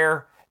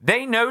where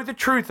they know the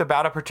truth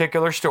about a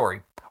particular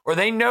story, or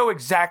they know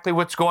exactly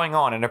what's going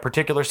on in a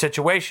particular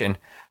situation,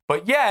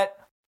 but yet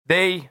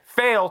they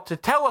fail to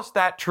tell us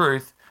that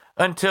truth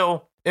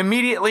until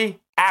immediately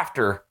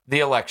after the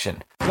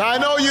election. Now, I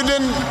know you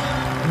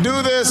didn't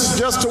do this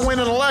just to win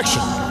an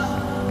election.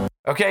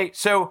 Okay,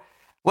 so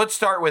let's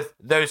start with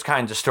those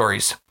kinds of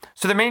stories.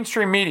 So the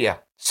mainstream media,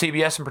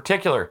 CBS in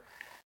particular,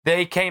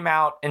 they came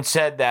out and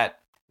said that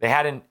they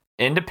had an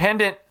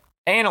independent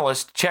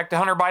analyst check the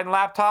Hunter Biden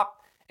laptop,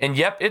 and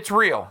yep, it's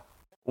real.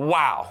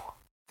 Wow.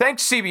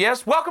 Thanks,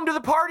 CBS. Welcome to the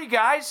party,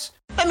 guys.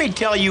 Let me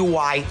tell you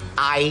why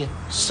I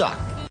suck.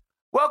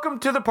 Welcome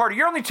to the party.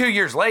 You're only 2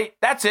 years late.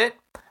 That's it.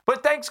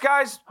 But thanks,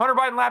 guys. Hunter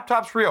Biden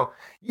laptop's real.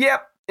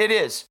 Yep, it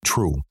is.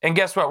 True. And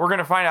guess what? We're going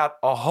to find out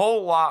a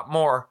whole lot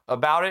more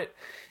about it.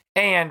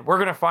 And we're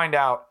going to find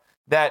out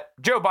that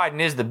Joe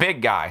Biden is the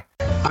big guy.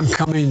 I'm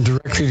coming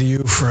directly to you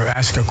for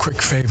ask a quick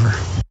favor.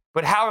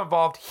 but how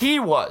involved he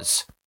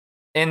was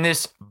in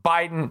this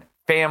Biden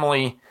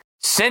family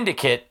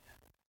syndicate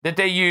that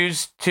they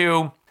used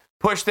to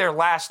push their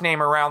last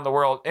name around the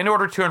world in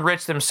order to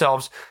enrich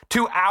themselves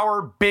to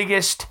our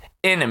biggest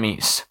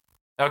enemies.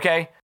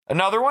 Okay?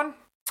 Another one.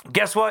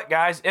 Guess what,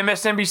 guys?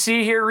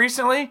 MSNBC here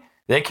recently,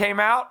 they came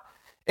out,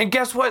 and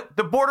guess what?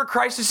 The border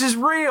crisis is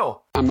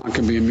real. I'm not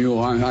going to be a mule.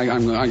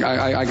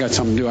 I got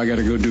something to do. I got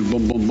to go do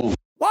boom, boom, boom.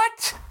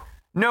 What?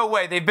 No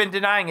way. They've been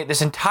denying it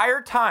this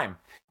entire time.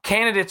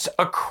 Candidates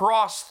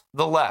across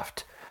the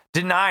left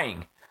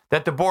denying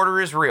that the border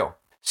is real,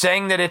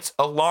 saying that it's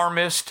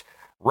alarmist,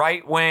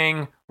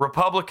 right-wing,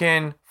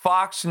 Republican,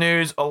 Fox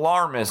News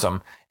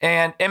alarmism.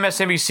 And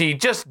MSNBC,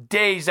 just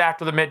days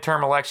after the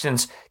midterm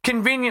elections,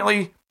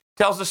 conveniently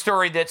tells a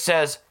story that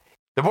says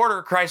the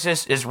border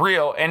crisis is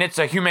real and it's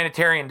a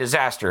humanitarian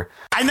disaster.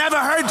 I never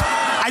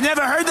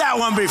heard that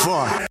one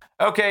before.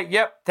 Okay,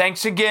 yep.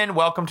 Thanks again.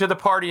 Welcome to the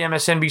party,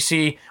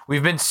 MSNBC.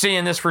 We've been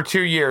seeing this for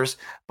 2 years,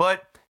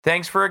 but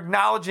thanks for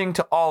acknowledging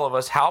to all of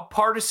us how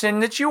partisan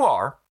that you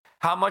are,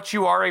 how much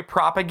you are a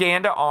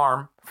propaganda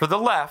arm for the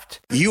left.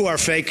 You are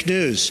fake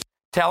news.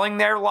 Telling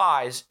their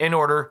lies in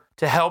order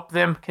to help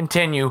them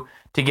continue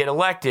to get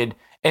elected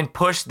and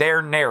push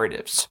their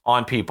narratives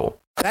on people.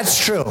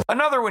 That's true.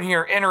 Another one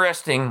here,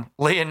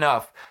 interestingly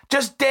enough,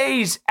 just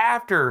days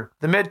after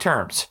the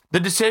midterms, the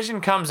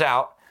decision comes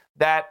out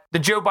that the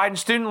Joe Biden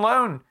student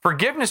loan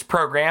forgiveness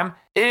program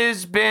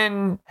is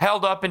been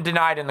held up and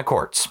denied in the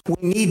courts.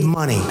 We need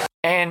money.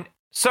 And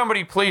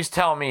somebody please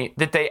tell me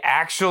that they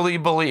actually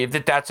believe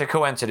that that's a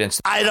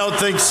coincidence. I don't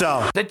think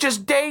so. That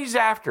just days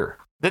after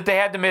that they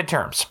had the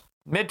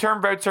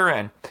midterm votes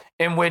are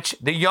in which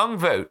the young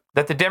vote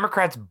that the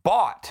Democrats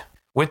bought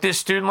with this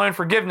student loan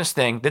forgiveness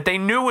thing that they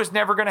knew was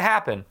never going to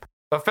happen,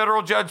 a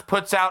federal judge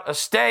puts out a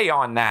stay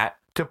on that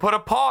to put a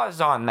pause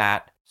on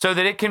that so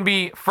that it can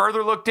be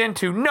further looked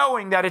into,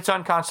 knowing that it's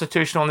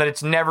unconstitutional and that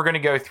it's never going to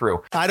go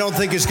through. I don't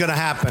think it's going to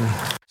happen.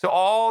 So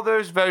all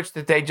those votes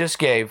that they just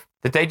gave,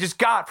 that they just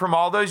got from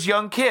all those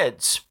young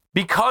kids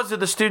because of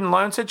the student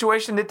loan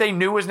situation that they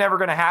knew was never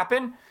going to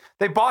happen,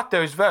 they bought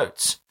those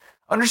votes.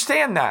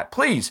 Understand that,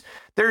 please.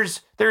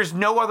 There's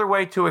no other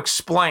way to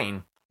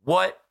explain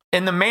what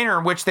in the manner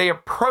in which they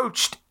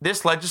approached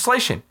this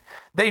legislation.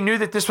 They knew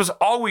that this was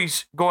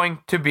always going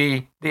to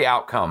be the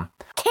outcome.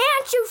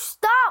 Can't you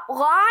stop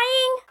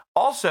lying?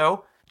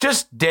 Also,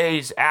 just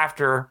days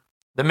after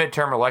the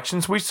midterm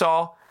elections, we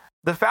saw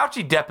the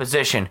Fauci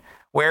deposition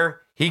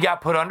where he got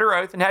put under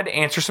oath and had to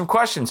answer some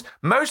questions,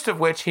 most of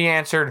which he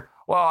answered,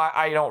 well,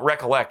 I don't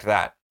recollect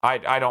that.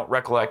 I don't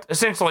recollect.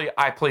 Essentially,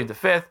 I plead the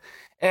fifth.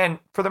 And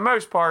for the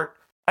most part,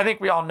 I think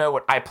we all know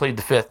what I plead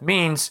the fifth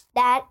means.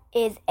 That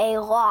is a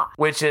lie.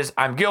 Which is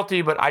I'm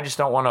guilty, but I just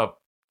don't want to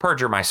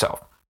perjure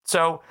myself.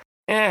 So,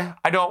 I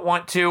don't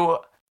want to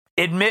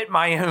admit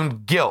my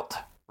own guilt,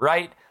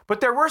 right?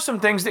 But there were some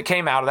things that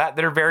came out of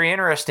that are very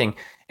interesting.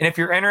 And if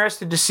you're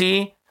interested to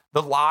see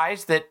the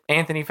lies that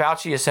Anthony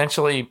Fauci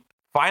essentially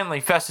finally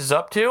fesses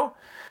up to,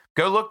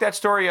 go look that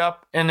story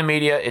up in the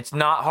media. It's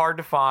not hard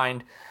to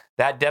find.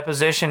 That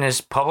deposition is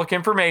public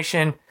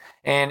information.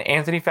 And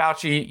Anthony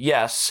Fauci,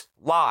 yes,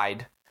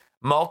 lied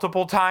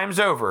multiple times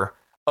over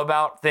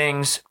about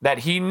things that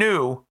he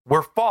knew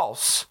were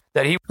false.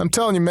 I'm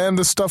telling you, man,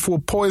 this stuff will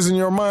poison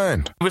your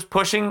mind. He was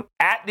pushing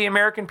at the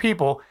American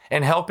people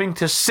and helping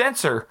to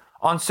censor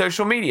on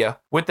social media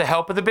with the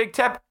help of the big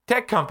tech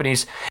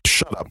companies.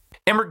 Shut up.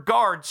 In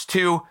regards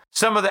to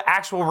some of the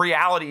actual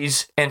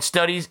realities and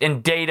studies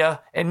and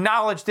data and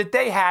knowledge that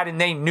they had and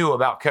they knew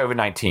about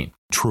COVID-19.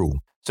 True.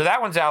 So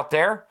that one's out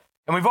there.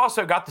 And we've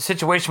also got the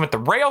situation with the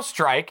rail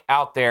strike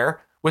out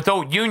there with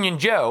old Union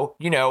Joe,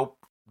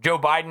 Joe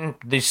Biden,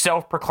 the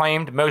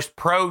self-proclaimed most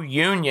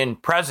pro-union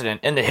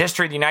president in the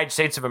history of the United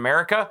States of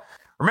America.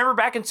 Remember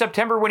back in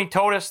September when he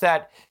told us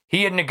that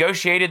he had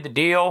negotiated the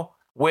deal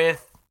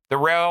with the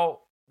rail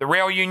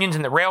unions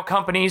and the rail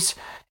companies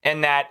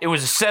and that it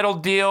was a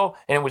settled deal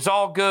and it was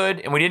all good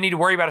and we didn't need to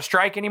worry about a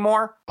strike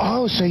anymore?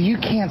 Oh, so you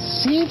can't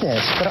see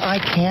this, but I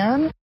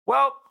can?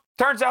 Well,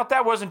 turns out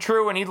that wasn't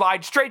true and he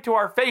lied straight to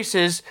our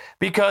faces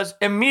because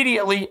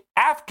immediately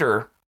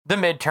after the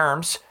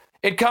midterms,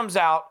 it comes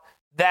out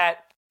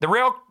that the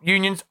rail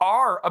unions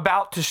are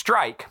about to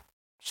strike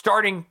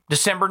starting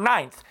December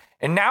 9th.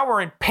 And now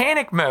we're in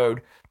panic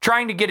mode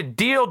trying to get a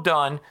deal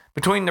done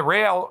between the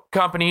rail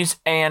companies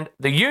and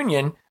the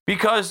union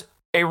because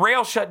a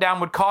rail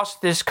shutdown would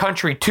cost this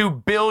country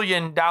 $2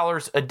 billion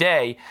a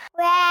day.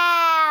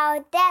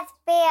 Wow, that's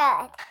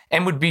bad.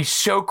 And would be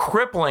so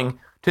crippling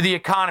to the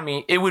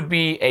economy. It would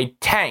be a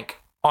tank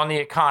on the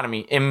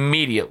economy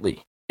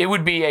immediately. It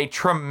would be a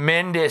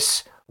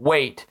tremendous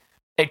weight,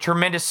 a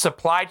tremendous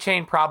supply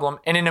chain problem,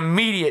 and an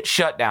immediate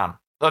shutdown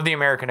of the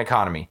American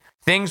economy.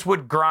 Things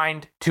would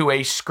grind to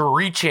a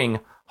screeching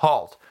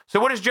halt. So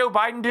what does Joe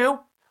Biden do?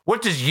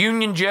 What does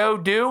Union Joe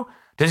do?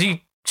 Does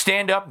he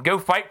stand up and go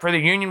fight for the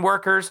union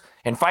workers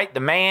and fight the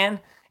man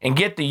and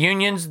get the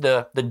unions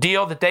the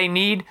deal that they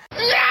need?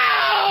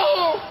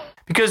 No!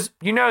 Because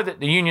you know that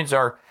the unions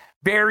are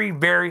very,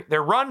 very,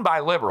 they're run by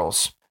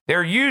liberals.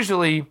 they're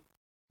usually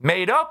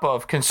made up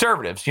of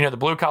conservatives. You know, the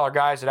blue-collar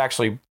guys that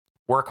actually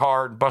work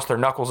hard, bust their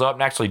knuckles up,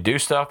 and actually do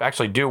stuff,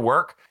 actually do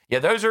work. Yeah,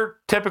 those are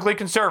typically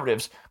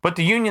conservatives. But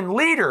the union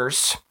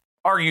leaders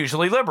are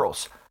usually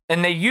liberals.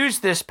 And they use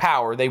this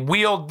power, they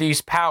wield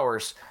these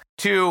powers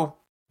to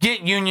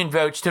get union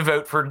votes to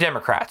vote for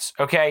Democrats,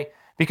 okay?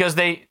 Because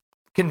they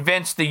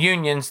convince the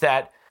unions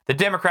that the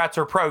Democrats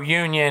are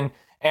pro-union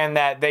and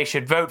that they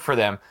should vote for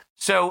them.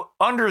 So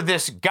under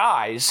this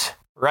guise,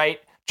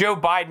 right, Joe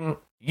Biden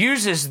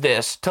uses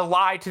this to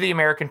lie to the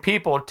American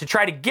people to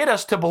try to get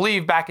us to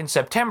believe back in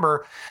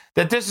September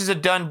that this is a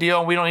done deal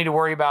and we don't need to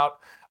worry about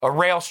a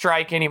rail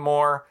strike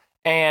anymore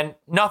and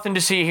nothing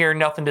to see here,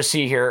 nothing to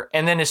see here.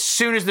 And then as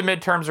soon as the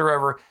midterms are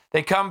over,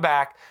 they come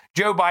back.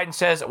 Joe Biden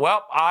says,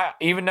 well,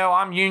 even though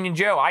I'm Union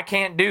Joe, I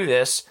can't do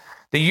this.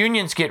 The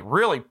unions get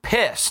really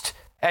pissed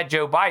at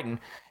Joe Biden.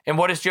 And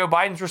what is Joe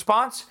Biden's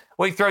response?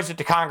 Well, he throws it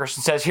to Congress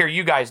and says, here,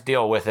 you guys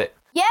deal with it.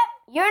 Yep,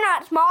 you're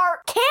not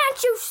smart.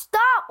 Can't you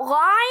stop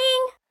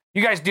lying?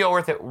 You guys deal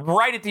with it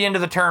right at the end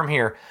of the term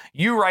here.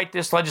 You write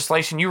this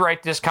legislation, you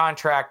write this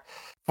contract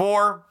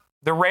for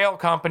the rail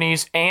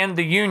companies and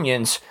the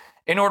unions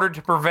in order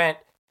to prevent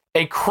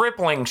a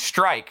crippling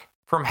strike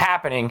from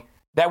happening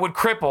that would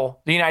cripple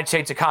the United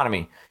States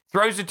economy.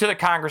 Throws it to the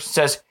Congress and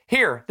says,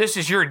 here, this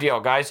is your deal,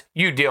 guys.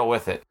 You deal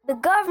with it. The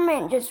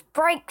government just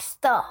breaks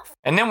stuff.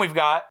 And then we've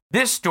got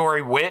this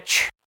story,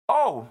 which,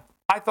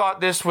 I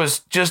thought this was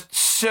just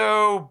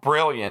so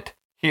brilliant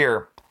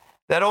here.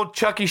 That old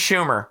Chucky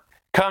Schumer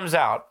comes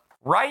out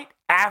right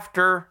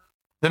after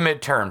the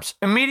midterms,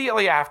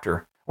 immediately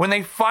after, when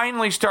they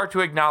finally start to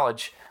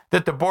acknowledge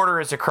that the border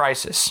is a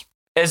crisis.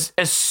 As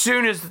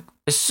soon as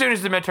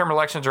the midterm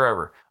elections are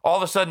over, all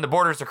of a sudden the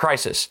border is a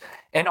crisis.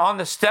 And on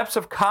the steps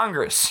of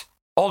Congress,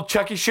 old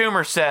Chucky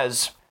Schumer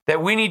says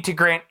that we need to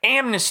grant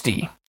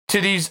amnesty to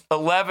these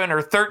 11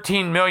 or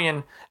 13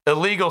 million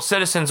illegal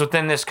citizens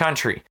within this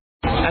country.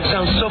 That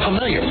sounds so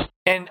familiar.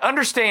 And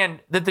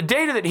understand that the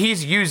data that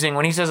he's using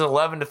when he says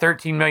 11 to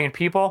 13 million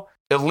people,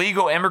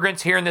 illegal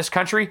immigrants here in this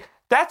country,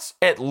 that's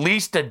at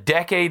least a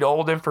decade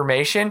old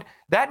information.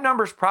 That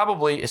number's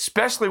probably,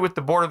 especially with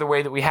the border the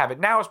way that we have it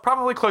now, is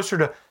probably closer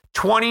to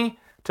 20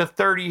 to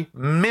 30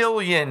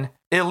 million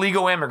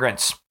illegal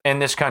immigrants in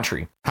this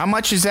country. How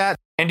much is that?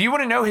 And do you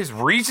want to know his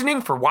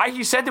reasoning for why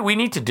he said that we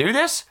need to do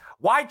this?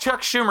 Why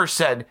Chuck Schumer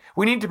said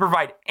we need to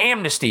provide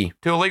amnesty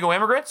to illegal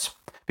immigrants?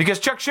 Because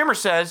Chuck Schumer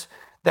says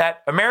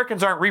that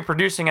Americans aren't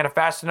reproducing at a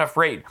fast enough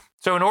rate.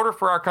 So in order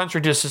for our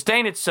country to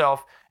sustain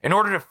itself, in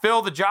order to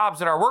fill the jobs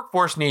that our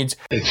workforce needs,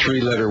 A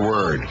three-letter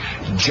word,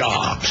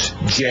 jobs,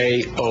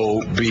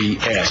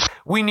 J-O-B-S.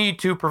 we need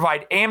to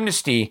provide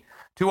amnesty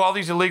to all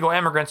these illegal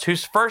immigrants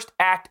whose first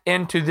act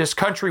into this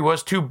country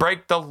was to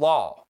break the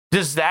law.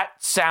 Does that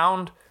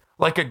sound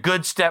like a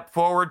good step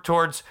forward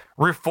towards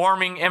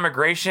reforming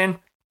immigration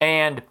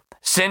and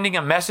sending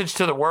a message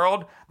to the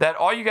world that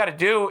all you got to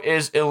do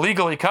is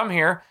illegally come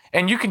here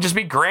and you can just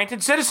be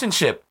granted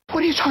citizenship?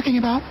 What are you talking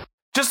about?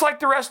 Just like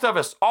the rest of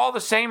us, all the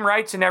same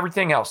rights and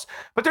everything else.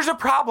 But there's a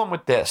problem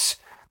with this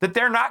that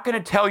they're not going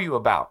to tell you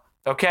about,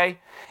 okay?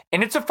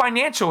 And it's a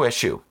financial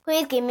issue.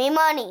 Please give me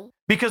money.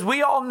 Because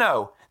we all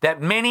know that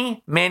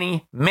many,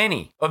 many,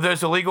 many of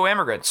those illegal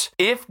immigrants,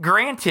 if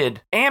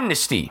granted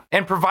amnesty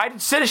and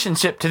provided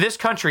citizenship to this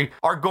country,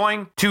 are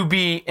going to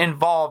be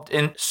involved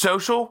in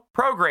social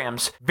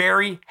programs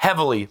very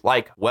heavily,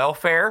 like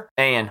welfare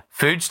and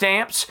food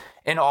stamps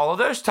and all of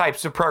those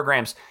types of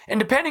programs. And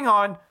depending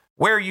on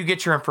where you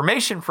get your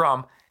information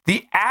from,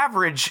 the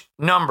average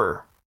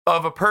number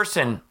of a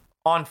person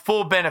on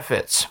full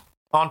benefits,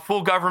 on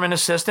full government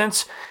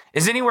assistance,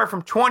 is anywhere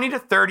from $20,000 to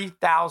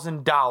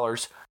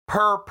 $30,000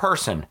 per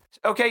person.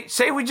 Okay,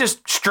 say we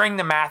just string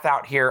the math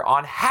out here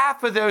on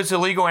half of those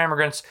illegal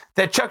immigrants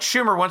that Chuck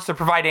Schumer wants to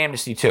provide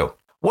amnesty to.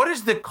 What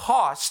is the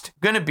cost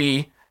going to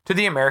be to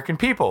the American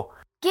people?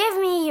 Give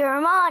me your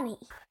money.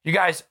 You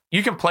guys,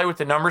 you can play with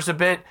the numbers a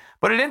bit,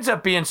 but it ends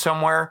up being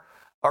somewhere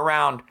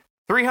around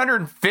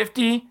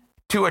 $350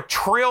 to $1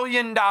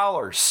 trillion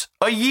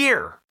a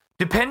year,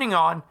 depending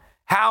on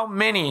how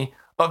many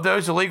of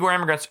those illegal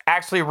immigrants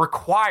actually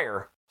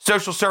require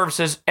social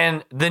services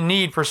and the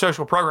need for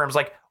social programs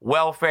like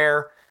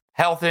welfare,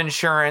 health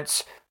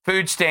insurance,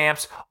 food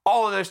stamps,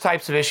 all of those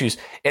types of issues.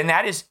 And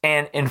that is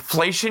an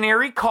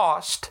inflationary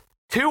cost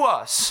to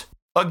us.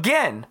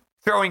 Again,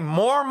 throwing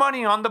more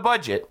money on the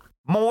budget,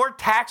 more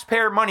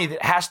taxpayer money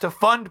that has to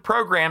fund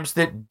programs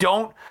that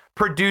don't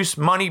produce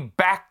money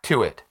back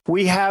to it.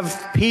 We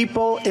have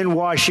people in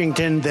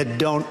Washington that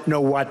don't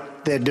know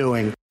what they're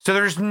doing. So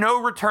there's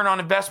no return on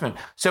investment.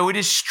 So it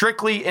is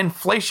strictly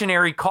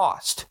inflationary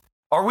cost.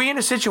 Are we in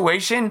a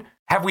situation,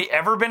 have we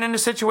ever been in a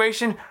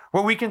situation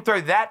where we can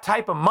throw that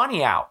type of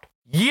money out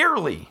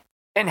yearly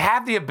and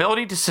have the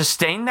ability to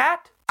sustain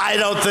that? I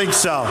don't think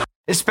so.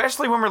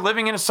 Especially when we're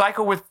living in a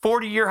cycle with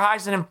 40-year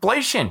highs in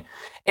inflation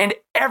and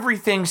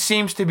everything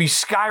seems to be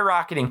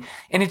skyrocketing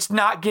and it's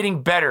not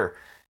getting better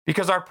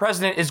because our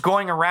president is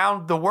going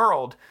around the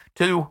world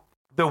to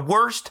the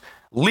worst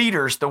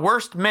leaders, the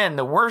worst men,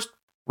 the worst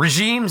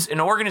regimes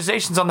and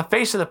organizations on the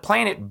face of the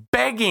planet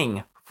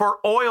begging for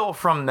oil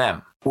from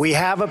them. We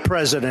have a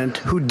president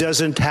who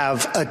doesn't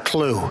have a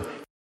clue.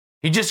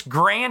 He just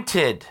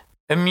granted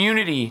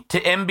immunity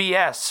to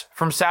MBS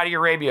from Saudi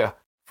Arabia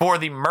for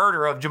the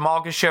murder of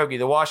Jamal Khashoggi,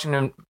 the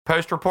Washington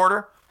Post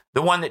reporter,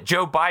 the one that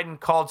Joe Biden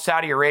called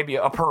Saudi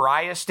Arabia a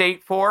pariah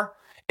state for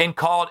and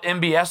called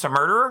MBS a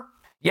murderer.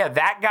 Yeah,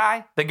 that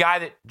guy, the guy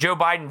that Joe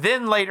Biden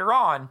then later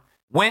on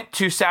went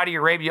to Saudi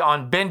Arabia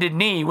on bended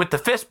knee with the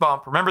fist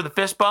bump. Remember the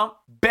fist bump?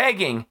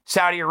 Begging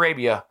Saudi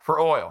Arabia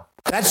for oil.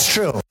 That's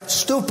true.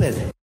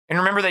 Stupid. And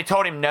remember they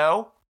told him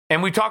no?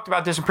 And we talked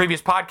about this in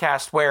previous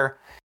podcasts where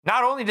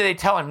not only did they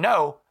tell him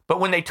no,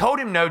 but when they told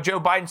him no, Joe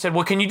Biden said,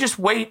 well, can you just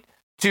wait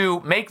to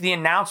make the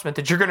announcement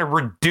that you're going to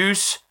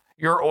reduce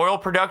your oil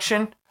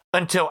production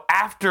until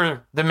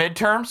after the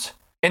midterms?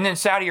 And then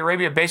Saudi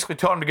Arabia basically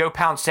told him to go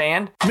pound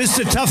sand.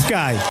 Mr. Tough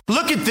Guy,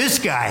 look at this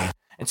guy.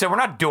 And so we're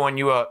not doing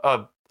you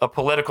a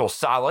political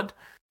solid.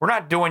 We're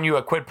not doing you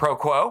a quid pro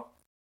quo.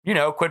 You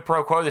know, quid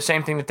pro quo, the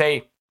same thing that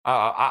they,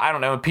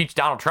 impeached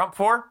Donald Trump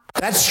for.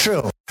 That's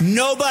true.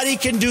 Nobody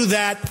can do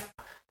that.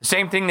 The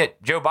same thing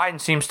that Joe Biden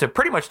seems to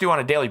pretty much do on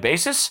a daily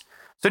basis.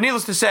 So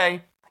needless to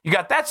say, you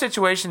got that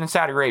situation in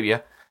Saudi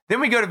Arabia. Then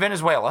we go to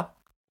Venezuela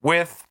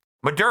with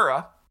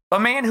Maduro, a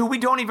man who we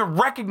don't even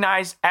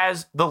recognize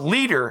as the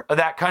leader of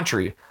that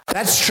country.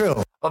 That's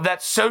true. Of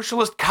that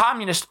socialist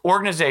communist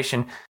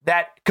organization,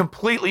 that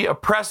completely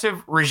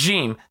oppressive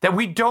regime that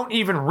we don't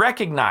even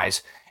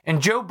recognize.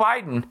 And Joe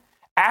Biden,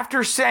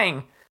 after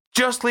saying,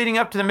 just leading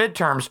up to the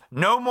midterms,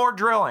 no more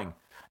drilling,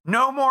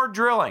 no more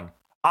drilling.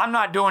 I'm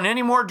not doing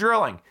any more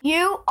drilling.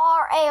 You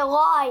are a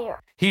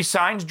liar. He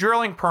signs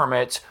drilling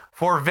permits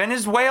for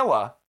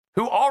Venezuela,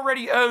 who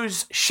already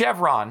owes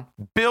Chevron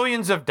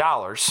billions of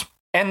dollars.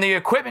 And the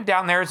equipment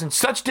down there is in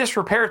such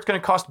disrepair, it's going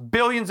to cost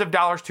billions of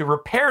dollars to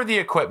repair the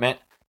equipment,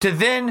 to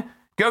then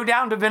go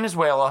down to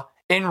Venezuela,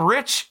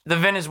 enrich the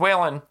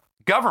Venezuelan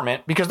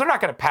government, because they're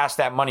not going to pass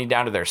that money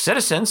down to their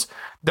citizens.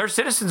 Their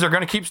citizens are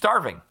going to keep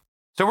starving.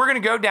 So we're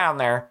going to go down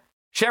there.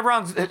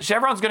 Chevron's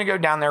going to go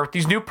down there with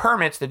these new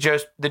permits that Joe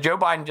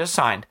Biden just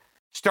signed,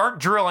 start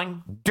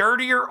drilling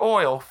dirtier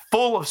oil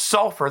full of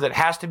sulfur that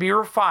has to be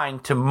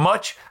refined to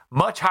much,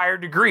 much higher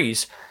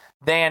degrees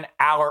than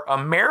our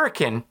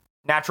American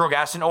natural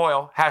gas and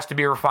oil has to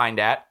be refined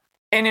at,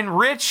 and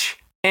enrich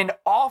an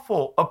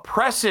awful,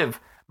 oppressive,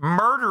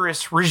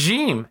 murderous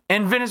regime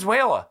in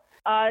Venezuela.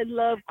 I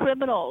love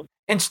criminals.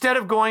 Instead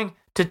of going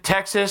to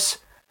Texas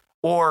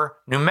or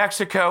New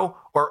Mexico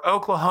or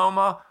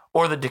Oklahoma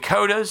or the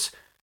Dakotas,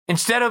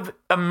 instead of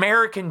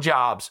American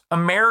jobs,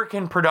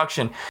 American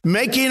production,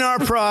 making our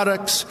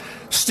products,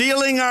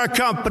 stealing our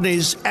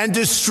companies, and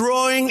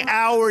destroying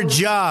our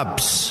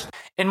jobs.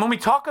 And when we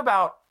talk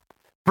about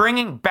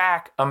bringing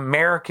back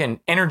American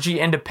energy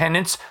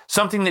independence,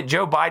 something that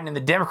Joe Biden and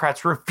the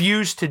Democrats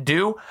refuse to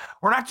do,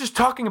 we're not just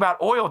talking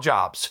about oil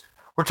jobs.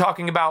 We're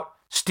talking about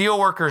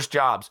steelworkers'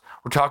 jobs.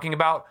 We're talking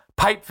about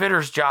pipe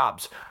fitters'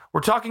 jobs.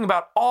 We're talking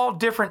about all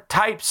different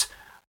types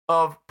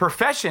of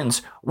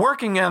professions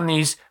working on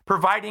these,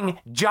 providing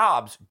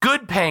jobs,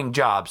 good paying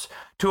jobs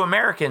to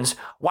Americans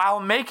while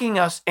making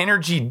us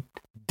energy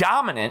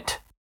dominant,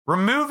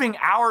 removing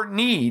our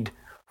need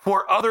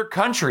for other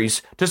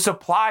countries to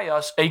supply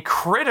us a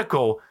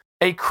critical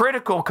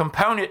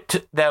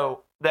component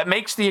that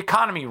makes the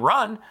economy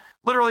run,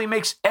 literally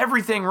makes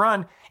everything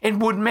run,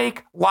 and would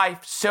make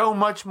life so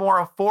much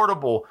more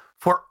affordable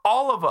for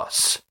all of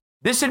us.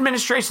 This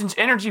administration's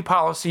energy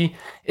policy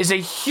is a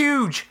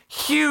huge,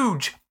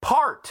 huge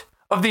part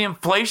of the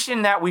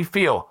inflation that we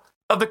feel,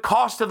 of the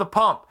cost of the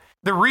pump,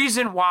 the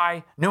reason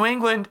why New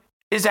England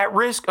is at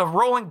risk of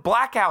rolling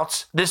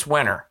blackouts this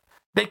winter.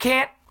 They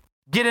can't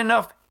get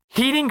enough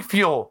heating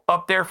fuel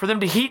up there for them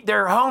to heat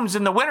their homes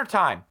in the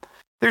wintertime.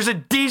 There's a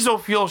diesel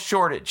fuel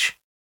shortage.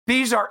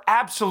 These are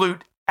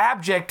absolute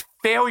abject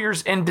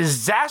failures and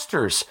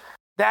disasters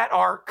that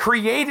are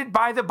created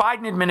by the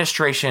Biden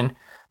administration,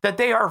 that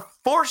they are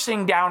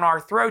forcing down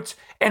our throats,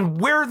 and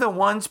we're the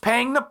ones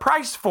paying the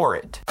price for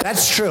it.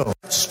 That's true.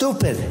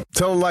 Stupid.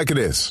 Tell it like it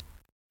is.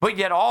 But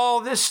yet all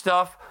this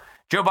stuff,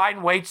 Joe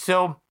Biden waits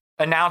till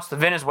announce the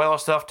Venezuela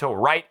stuff till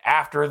right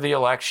after the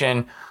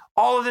election.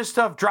 All of this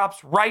stuff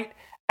drops right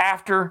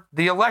after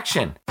the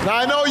election. Now,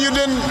 I know you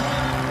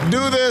didn't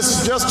do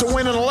this just to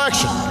win an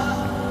election.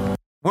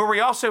 Where we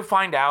also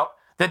find out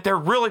that they're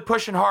really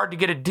pushing hard to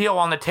get a deal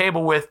on the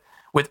table with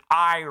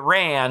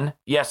Iran.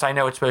 Yes, I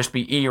know it's supposed to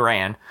be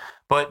Iran,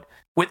 but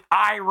with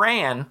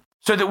Iran,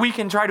 so that we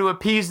can try to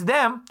appease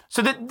them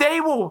so that they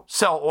will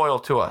sell oil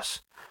to us.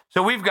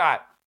 So we've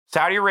got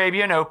Saudi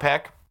Arabia and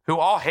OPEC, who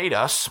all hate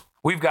us.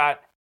 We've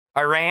got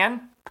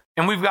Iran,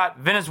 and we've got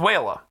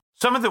Venezuela.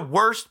 Some of the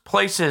worst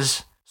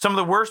places, some of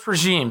the worst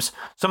regimes,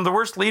 some of the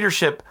worst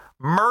leadership,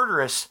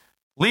 murderous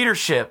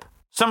leadership,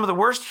 some of the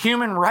worst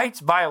human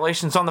rights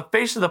violations on the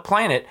face of the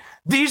planet.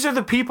 These are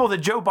the people that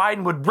Joe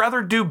Biden would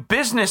rather do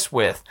business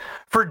with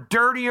for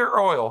dirtier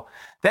oil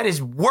that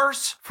is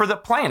worse for the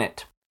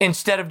planet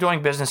instead of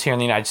doing business here in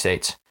the United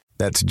States.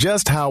 That's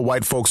just how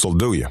white folks will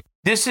do you.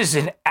 This is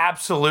an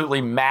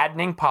absolutely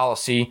maddening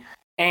policy,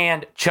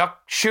 and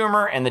Chuck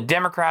Schumer and the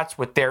Democrats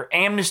with their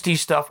amnesty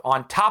stuff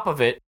on top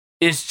of it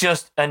is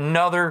just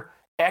another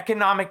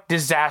economic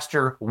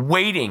disaster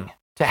waiting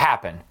to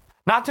happen.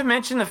 Not to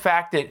mention the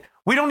fact that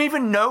we don't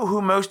even know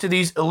who most of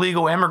these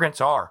illegal immigrants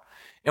are.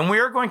 And we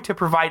are going to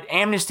provide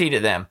amnesty to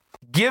them,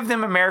 give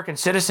them American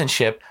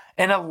citizenship,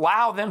 and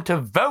allow them to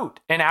vote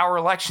in our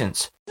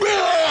elections.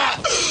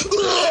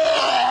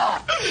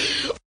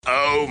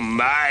 Oh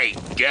my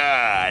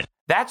God.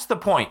 That's the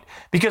point.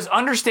 Because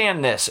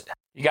understand this,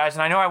 you guys,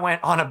 and I know I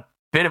went on a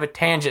bit of a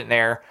tangent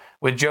there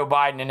with Joe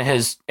Biden and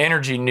his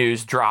energy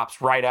news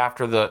drops right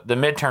after the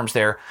midterms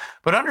there.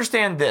 But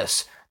understand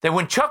this, that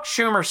when Chuck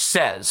Schumer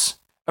says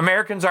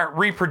Americans aren't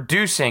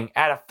reproducing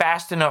at a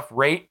fast enough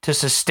rate to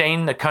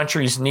sustain the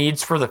country's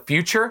needs for the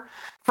future,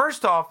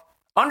 first off,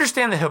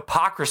 understand the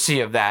hypocrisy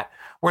of that,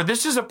 where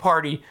this is a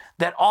party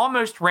that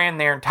almost ran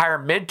their entire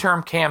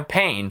midterm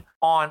campaign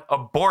on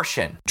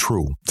abortion.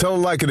 True. Tell it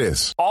like it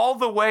is. All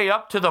the way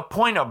up to the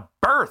point of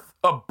birth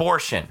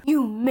abortion.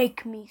 You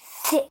make me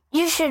sick.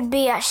 You should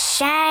be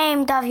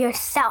ashamed of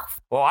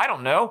yourself. Well, I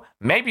don't know.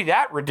 Maybe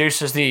that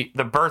reduces the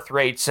birth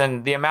rates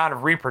and the amount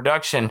of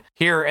reproduction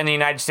here in the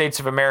United States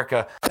of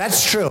America.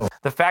 That's true.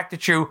 The fact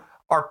that you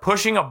are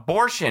pushing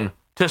abortion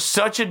to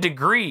such a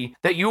degree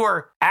that you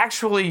are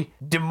actually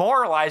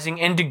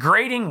demoralizing and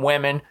degrading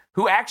women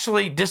who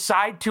actually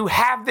decide to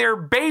have their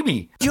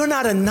baby. You're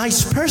not a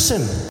nice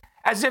person.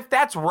 As if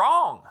that's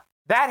wrong.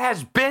 That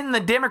has been the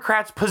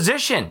Democrats'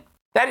 position.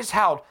 That is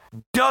how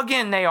dug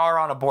in they are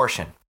on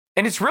abortion.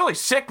 And it's really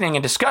sickening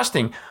and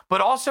disgusting. But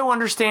also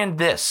understand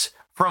this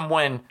from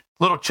when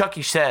little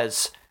Chucky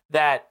says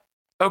that,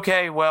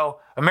 okay, well,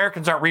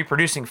 Americans aren't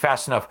reproducing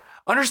fast enough.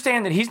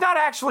 Understand that he's not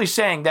actually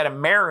saying that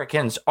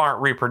Americans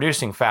aren't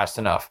reproducing fast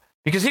enough,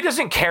 because he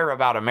doesn't care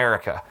about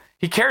America.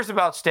 He cares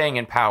about staying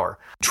in power.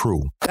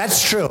 True.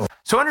 That's true.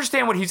 So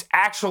understand what he's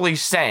actually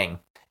saying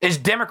is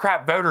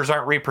Democrat voters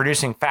aren't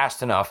reproducing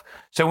fast enough.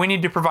 So we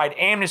need to provide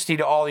amnesty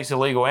to all these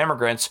illegal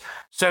immigrants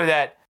so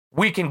that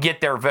we can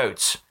get their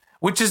votes,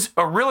 which is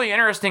a really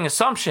interesting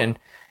assumption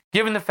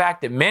given the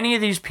fact that many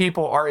of these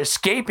people are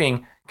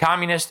escaping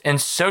communist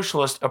and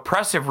socialist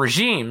oppressive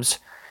regimes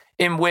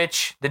in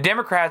which the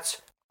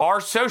Democrats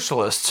are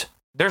socialists.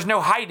 There's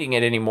no hiding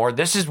it anymore.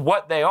 This is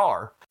what they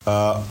are.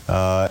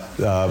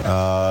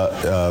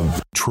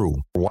 True.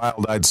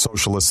 Wild-eyed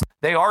socialists.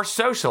 They are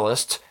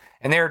socialists,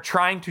 and they're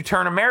trying to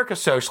turn America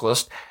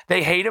socialist.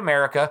 They hate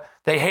America.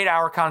 They hate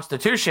our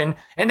Constitution,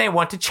 and they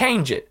want to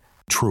change it.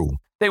 True.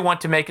 They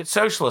want to make it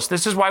socialist.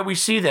 This is why we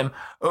see them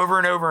over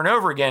and over and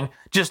over again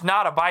just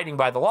not abiding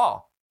by the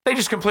law. They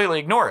just completely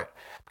ignore it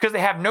because they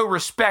have no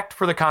respect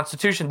for the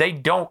Constitution. They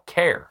don't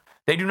care.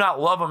 They do not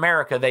love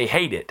America. They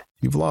hate it.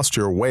 You've lost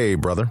your way,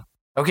 brother.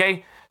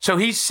 Okay? So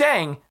he's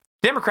saying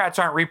Democrats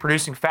aren't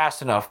reproducing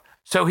fast enough.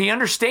 So he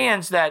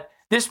understands that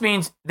this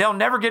means they'll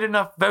never get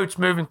enough votes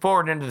moving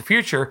forward into the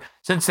future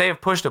since they have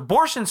pushed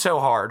abortion so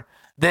hard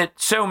that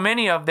so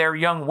many of their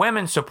young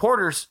women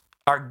supporters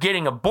are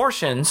getting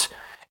abortions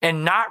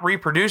and not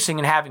reproducing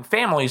and having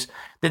families,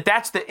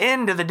 that's the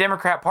end of the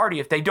Democrat Party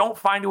if they don't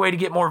find a way to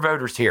get more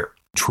voters here.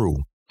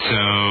 True. So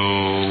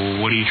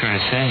what are you trying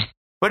to say?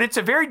 But it's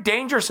a very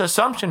dangerous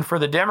assumption for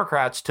the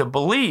Democrats to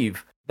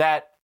believe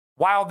that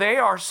while they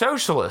are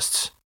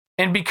socialists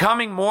and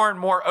becoming more and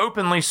more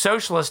openly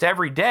socialist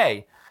every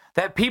day,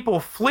 that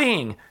people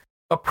fleeing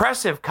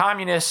oppressive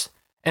communist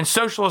and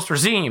socialist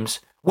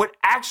regimes would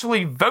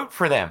actually vote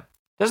for them.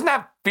 Doesn't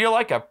that feel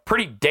like a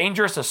pretty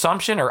dangerous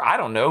assumption, or I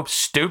don't know,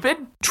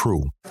 stupid?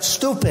 True.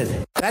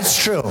 Stupid.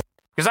 That's true.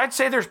 Because I'd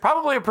say there's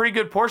probably a pretty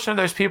good portion of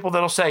those people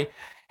that'll say,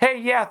 hey,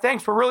 yeah,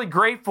 thanks. We're really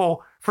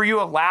grateful for you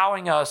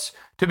allowing us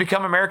to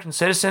become American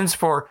citizens,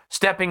 for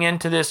stepping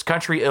into this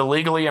country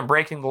illegally and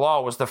breaking the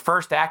law was the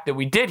first act that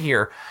we did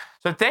here.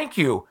 So thank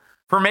you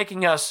for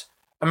making us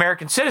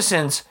American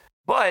citizens.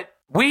 But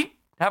we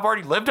have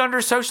already lived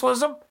under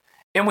socialism,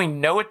 and we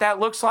know what that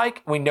looks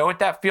like. We know what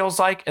that feels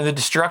like, and the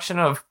destruction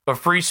of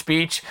free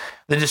speech,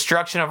 the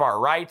destruction of our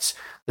rights,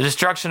 the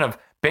destruction of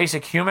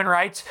basic human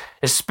rights,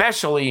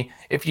 especially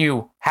if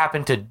you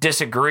happen to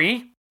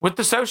disagree with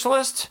the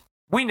socialists.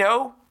 We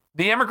know,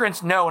 the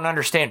immigrants know and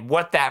understand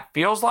what that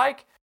feels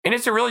like, and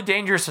it's a really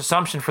dangerous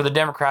assumption for the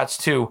Democrats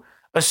to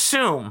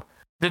assume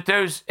that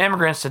those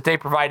immigrants that they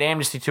provide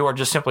amnesty to are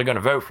just simply going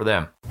to vote for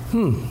them.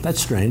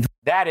 That's strange.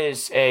 That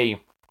is a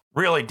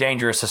really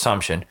dangerous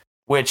assumption,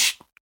 which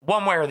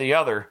one way or the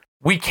other,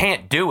 we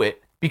can't do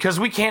it because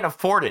we can't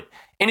afford it.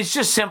 And it's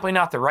just simply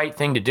not the right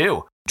thing to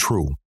do.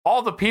 True.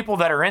 All the people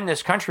that are in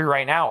this country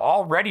right now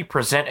already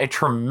present a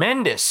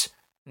tremendous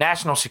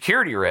national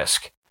security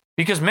risk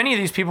because many of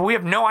these people, we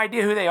have no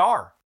idea who they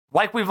are.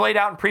 Like we've laid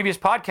out in previous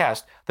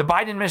podcasts, the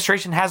Biden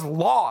administration has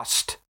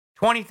lost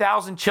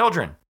 20,000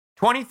 children,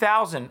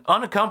 20,000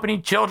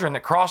 unaccompanied children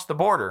that crossed the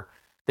border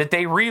that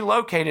they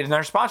relocated in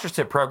their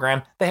sponsorship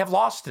program. They have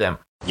lost them.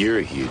 You're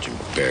a huge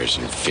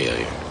embarrassing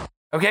failure.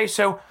 Okay,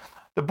 so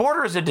the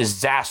border is a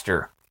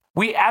disaster.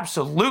 We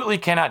absolutely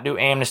cannot do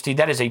amnesty.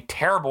 That is a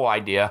terrible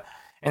idea.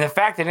 And the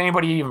fact that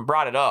anybody even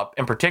brought it up,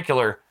 in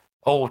particular,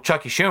 old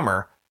Chucky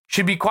Schumer,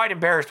 should be quite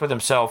embarrassed with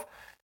himself,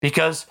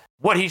 because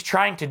what he's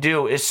trying to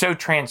do is so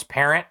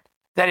transparent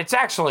that it's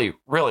actually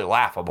really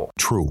laughable.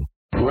 True.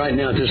 Right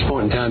now, at this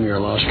point in time, you're a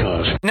lost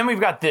cause. And then we've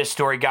got this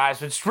story,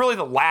 guys. It's really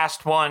the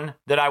last one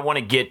that I want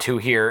to get to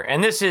here.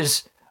 And this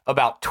is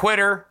about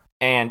Twitter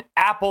and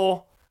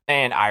Apple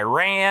and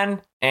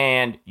Iran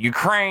and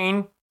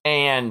Ukraine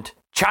and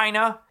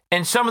China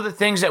and some of the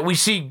things that we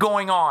see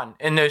going on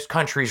in those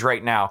countries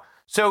right now.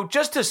 So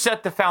just to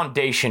set the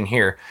foundation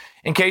here,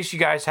 in case you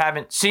guys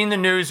haven't seen the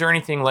news or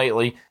anything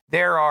lately,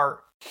 there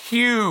are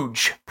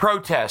huge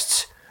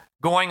protests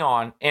going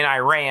on in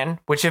Iran,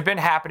 which have been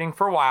happening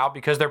for a while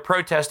because they're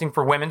protesting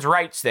for women's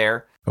rights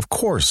there. Of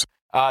course.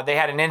 They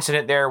had an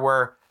incident there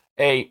where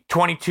a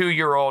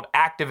 22-year-old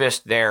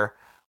activist there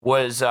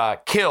was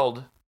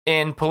killed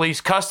in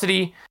police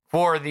custody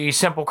for the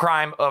simple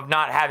crime of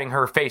not having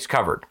her face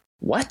covered.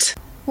 What?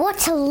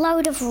 What a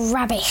load of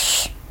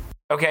rubbish.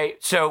 Okay,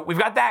 so we've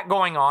got that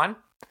going on,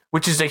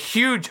 which is a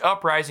huge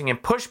uprising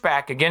and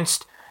pushback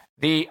against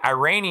the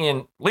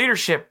Iranian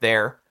leadership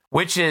there,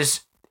 which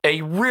is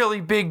a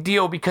really big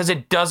deal because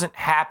it doesn't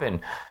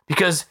happen.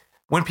 Because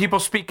when people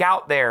speak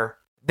out there,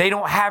 they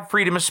don't have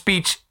freedom of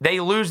speech. They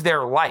lose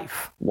their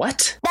life.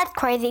 What? That's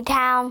crazy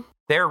town.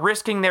 They're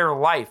risking their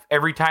life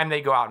every time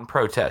they go out and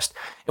protest.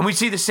 And we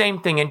see the same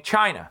thing in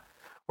China,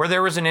 where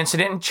there was an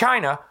incident in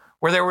China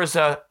where there was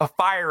a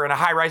fire in a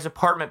high-rise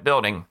apartment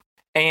building.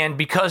 And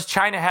because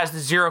China has the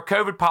zero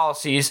COVID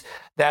policies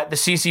that the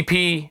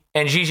CCP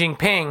and Xi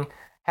Jinping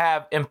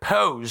have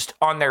imposed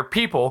on their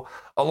people,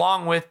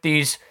 along with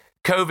these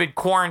COVID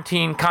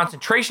quarantine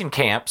concentration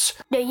camps.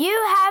 Do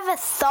you have a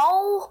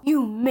soul?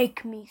 You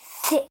make me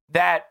sick.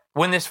 That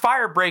when this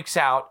fire breaks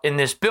out in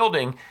this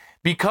building,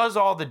 because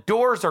all the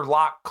doors are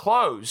locked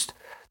closed,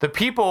 the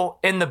people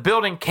in the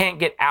building can't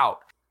get out.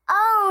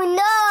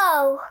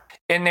 Oh no!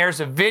 And there's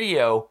a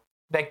video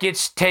that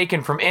gets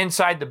taken from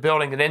inside the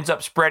building that ends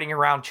up spreading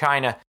around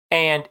China.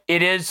 And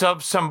it is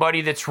of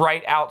somebody that's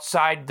right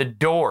outside the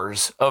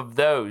doors of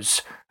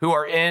those who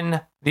are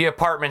in the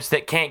apartments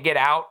that can't get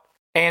out.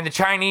 And the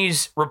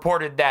Chinese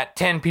reported that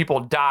 10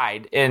 people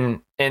died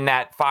in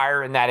that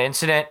fire, in that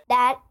incident.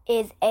 That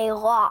is a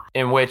lot.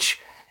 In which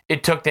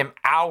it took them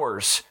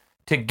hours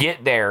to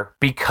get there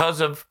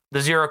because of the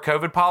zero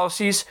COVID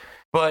policies.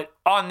 But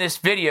on this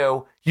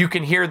video, you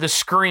can hear the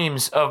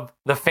screams of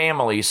the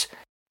families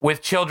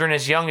with children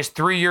as young as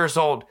 3 years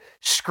old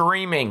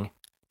screaming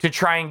to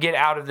try and get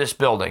out of this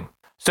building.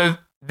 So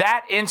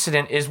that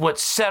incident is what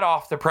set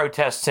off the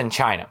protests in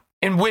China,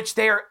 in which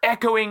they are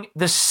echoing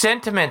the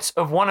sentiments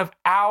of one of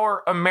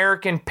our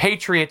American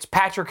patriots,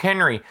 Patrick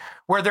Henry,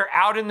 where they're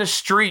out in the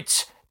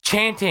streets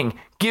chanting,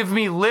 "Give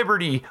me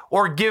liberty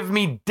or give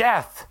me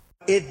death."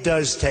 It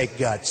does take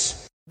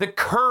guts. The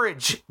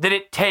courage that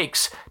it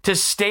takes to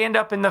stand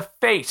up in the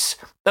face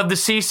of the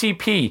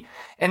CCP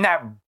and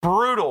that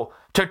brutal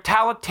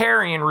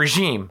totalitarian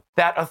regime,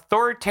 that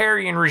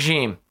authoritarian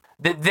regime,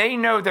 that they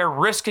know they're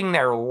risking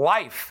their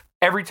life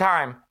every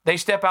time they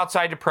step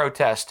outside to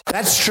protest.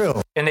 That's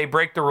true. And they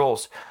break the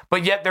rules.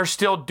 But yet they're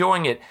still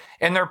doing it.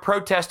 And their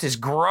protest is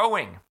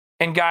growing.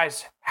 And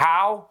guys,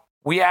 how?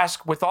 We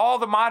ask, with all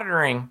the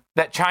monitoring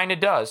that China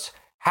does,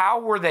 how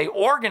were they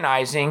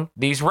organizing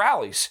these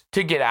rallies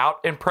to get out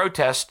and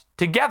protest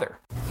together?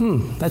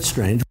 That's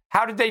strange.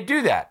 How did they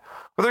do that?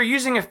 Well, they're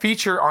using a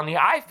feature on the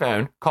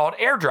iPhone called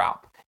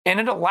AirDrop. And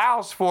it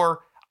allows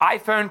for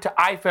iPhone to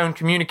iPhone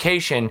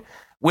communication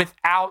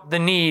without the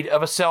need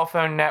of a cell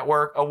phone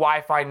network, a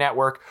Wi-Fi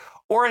network,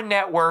 or a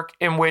network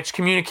in which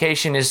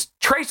communication is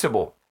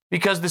traceable,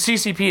 because the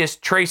CCP is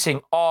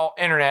tracing all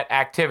internet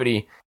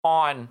activity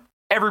on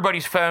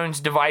everybody's phones,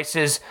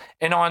 devices,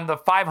 and on the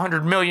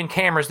 500 million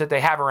cameras that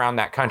they have around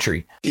that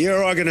country.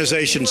 Your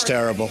organization's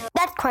terrible.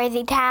 That's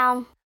crazy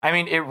town. I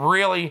mean, it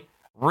really,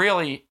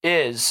 really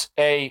is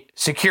a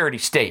security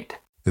state.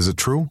 Is it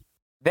true?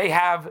 They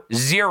have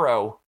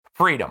zero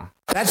freedom.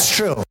 That's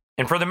true.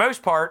 And for the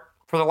most part,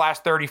 for the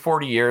last 30,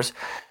 40 years,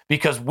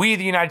 because we,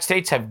 the United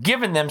States, have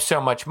given them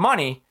so much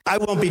money, I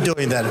won't be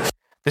doing that.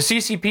 The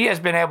CCP has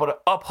been able to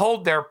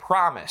uphold their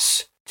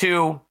promise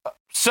to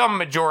some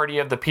majority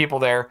of the people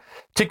there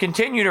to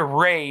continue to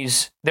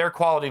raise their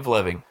quality of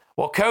living.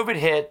 Well, COVID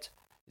hit,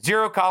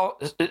 zero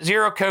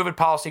COVID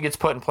policy gets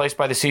put in place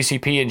by the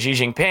CCP and Xi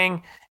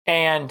Jinping,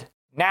 and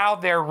now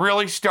they're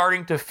really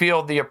starting to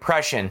feel the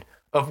oppression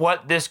of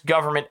what this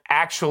government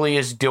actually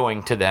is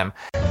doing to them.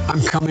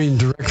 I'm coming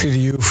directly to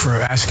you for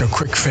ask a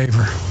quick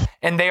favor.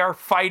 And they are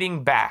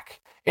fighting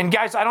back. And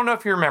guys, I don't know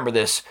if you remember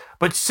this,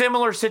 but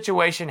similar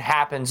situation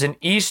happens in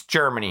East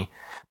Germany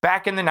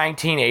back in the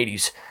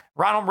 1980s.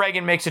 Ronald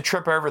Reagan makes a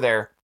trip over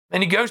there,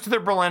 and he goes to the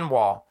Berlin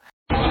Wall.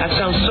 That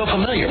sounds so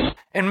familiar.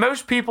 And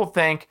most people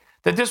think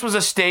that this was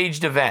a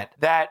staged event,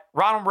 that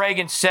Ronald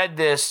Reagan said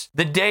this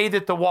the day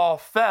that the wall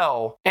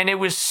fell, and it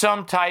was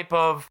some type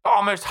of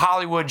almost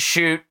Hollywood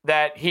shoot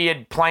that he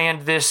had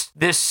planned this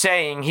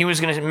saying. He was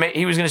going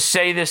to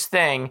say this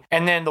thing,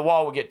 and then the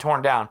wall would get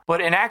torn down.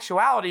 But in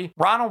actuality,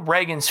 Ronald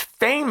Reagan's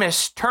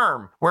famous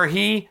term where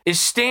he is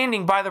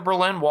standing by the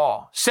Berlin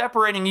Wall,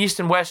 separating East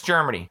and West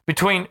Germany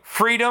between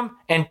freedom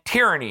and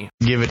tyranny.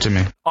 Give it to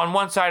me. On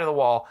one side of the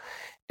wall.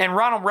 And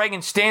Ronald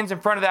Reagan stands in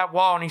front of that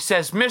wall and he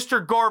says,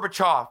 Mr.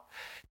 Gorbachev,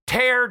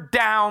 tear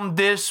down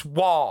this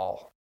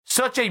wall.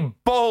 Such a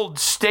bold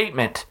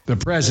statement. The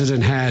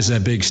president has a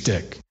big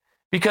stick.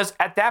 Because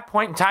at that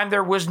point in time,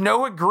 there was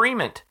no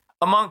agreement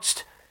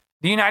amongst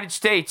the United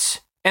States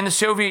and the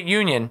Soviet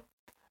Union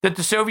that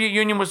the Soviet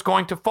Union was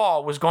going to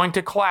fall, was going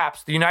to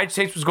collapse. The United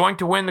States was going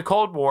to win the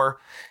Cold War,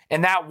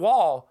 and that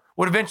wall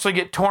would eventually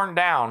get torn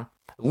down,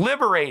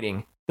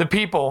 liberating the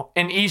people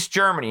in East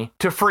Germany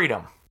to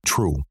freedom.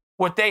 True.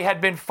 What they had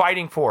been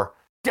fighting for,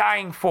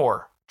 dying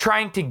for,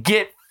 trying to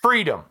get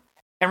freedom.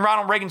 And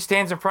Ronald Reagan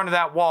stands in front of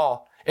that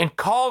wall and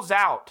calls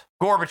out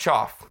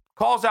Gorbachev,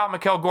 calls out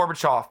Mikhail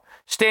Gorbachev,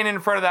 standing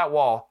in front of that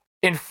wall,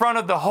 in front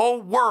of the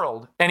whole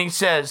world. And he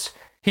says,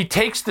 he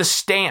takes the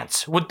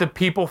stance with the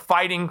people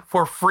fighting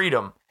for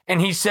freedom. And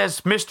he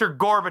says, Mr.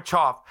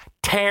 Gorbachev,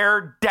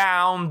 tear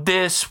down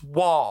this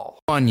wall.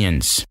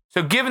 Onions.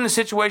 So given the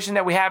situation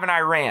that we have in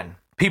Iran,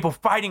 people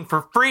fighting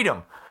for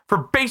freedom, for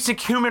basic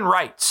human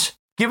rights,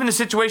 given the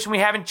situation we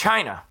have in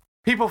China,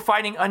 people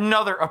fighting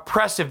another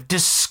oppressive,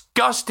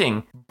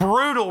 disgusting,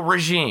 brutal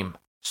regime,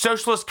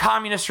 socialist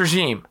communist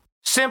regime,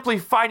 simply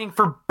fighting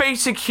for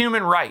basic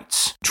human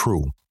rights.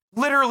 True.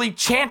 Literally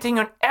chanting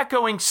and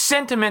echoing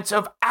sentiments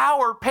of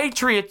our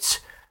patriots.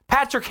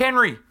 Patrick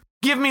Henry,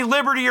 give me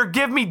liberty or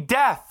give me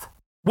death.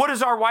 What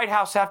does our White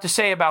House have to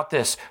say about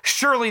this?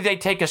 Surely they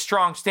take a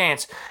strong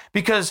stance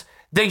because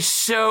they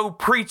so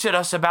preach at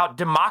us about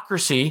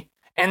democracy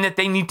and that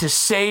they need to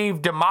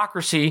save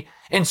democracy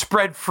and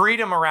spread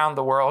freedom around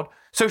the world.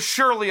 So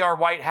surely our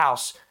White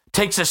House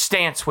takes a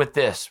stance with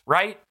this,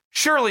 right?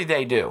 Surely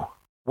they do.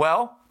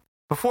 Well,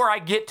 before I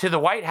get to the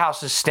White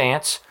House's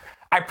stance,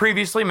 I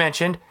previously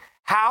mentioned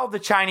how the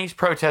Chinese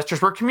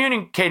protesters were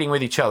communicating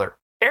with each other.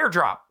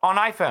 AirDrop on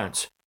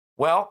iPhones.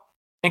 Well,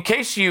 in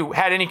case you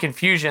had any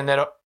confusion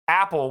that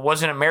Apple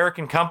was an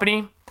American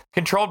company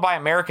controlled by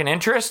American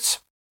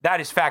interests,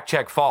 that is fact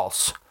check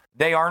false.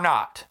 They are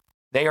not.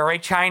 They are a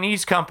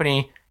Chinese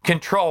company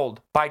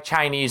controlled by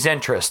Chinese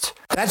interests.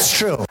 That's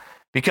true.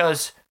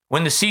 Because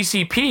when the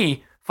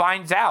CCP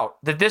finds out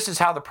that this is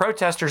how the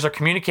protesters are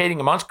communicating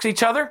amongst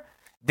each other,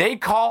 they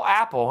call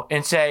Apple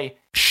and say,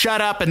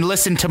 shut up and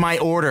listen to my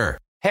order.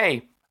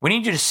 Hey, we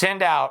need you to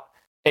send out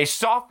a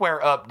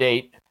software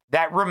update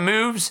that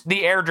removes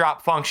the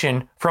AirDrop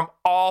function from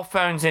all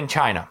phones in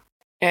China.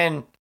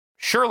 And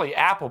surely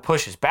Apple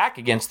pushes back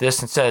against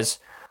this and says,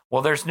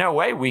 well, there's no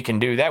way we can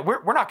do that.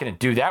 We're not going to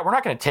do that. We're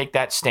not going to take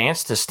that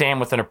stance to stand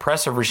with an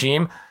oppressive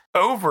regime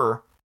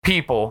over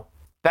people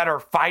that are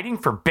fighting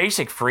for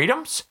basic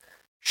freedoms.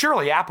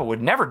 Surely Apple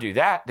would never do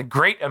that. The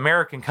great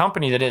American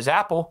company that is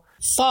Apple.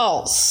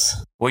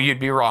 False. Well, you'd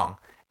be wrong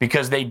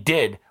because they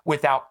did,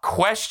 without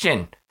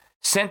question,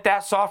 sent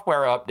that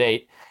software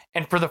update.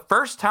 And for the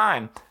first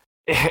time,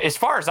 as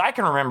far as I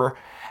can remember,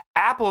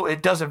 Apple,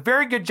 it does a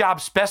very good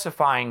job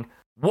specifying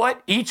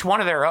what each one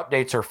of their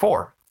updates are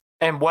for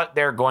and what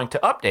they're going to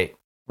update.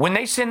 When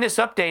they send this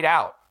update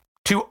out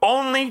to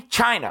only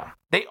China,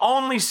 they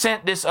only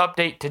sent this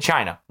update to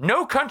China.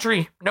 No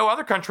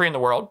other country in the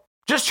world,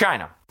 just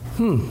China.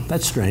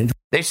 That's strange.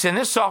 They send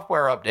this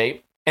software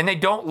update and they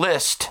don't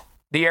list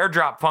the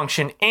AirDrop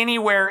function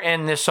anywhere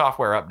in this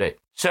software update.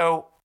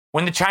 So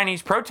when the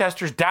Chinese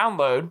protesters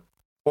download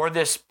or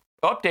this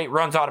update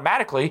runs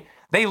automatically,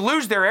 they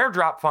lose their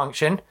AirDrop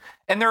function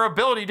and their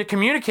ability to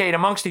communicate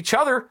amongst each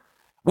other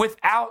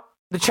without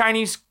the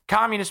Chinese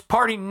Communist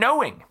Party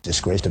knowing.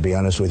 Disgrace, to be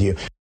honest with you.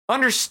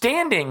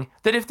 Understanding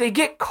that if they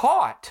get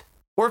caught,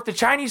 or if the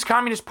Chinese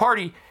Communist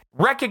Party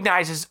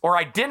recognizes or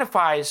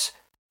identifies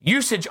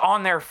usage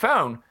on their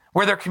phone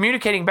where they're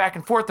communicating back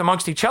and forth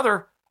amongst each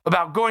other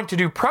about going to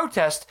do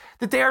protest,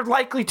 that they are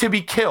likely to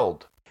be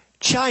killed.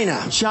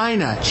 China.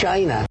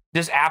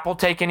 Does Apple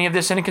take any of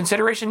this into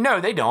consideration?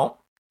 No, they don't.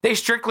 They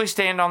strictly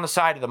stand on the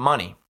side of the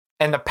money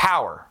and the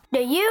power. Do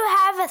you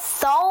have a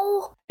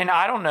soul? And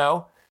I don't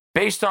know,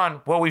 based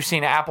on what we've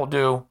seen Apple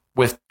do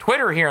with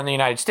Twitter here in the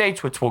United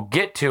States, which we'll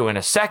get to in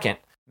a second,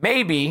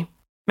 maybe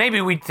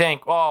we'd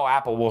think, oh,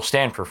 Apple will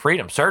stand for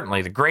freedom.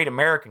 Certainly, the great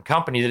American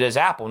company that is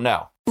Apple,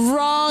 no.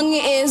 Wrong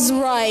is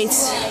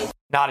right.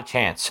 Not a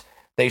chance.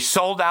 They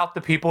sold out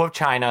the people of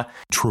China.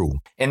 True.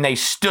 And they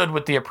stood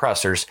with the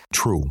oppressors.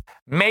 True.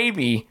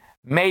 Maybe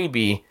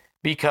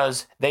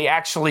because they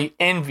actually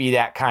envy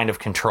that kind of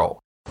control.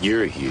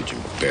 You're a huge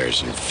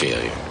embarrassing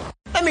failure.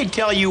 Let me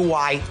tell you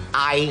why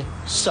I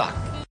suck.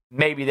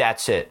 Maybe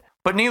that's it.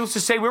 But needless to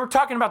say, we were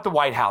talking about the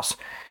White House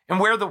and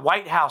where the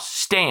White House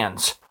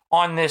stands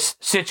on this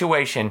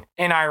situation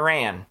in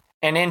Iran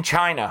and in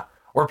China,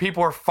 where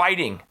people are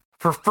fighting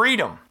for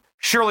freedom.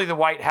 Surely the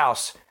White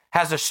House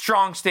has a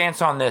strong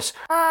stance on this.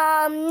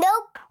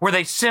 Nope. Where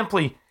they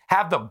simply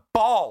have the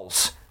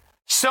balls.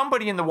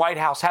 Somebody in the White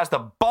House has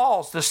the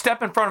balls to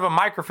step in front of a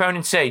microphone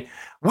and say,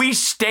 we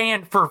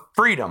stand for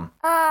freedom.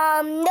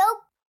 Nope.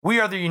 We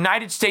are the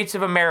United States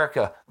of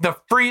America, the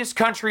freest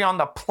country on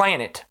the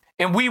planet.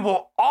 And we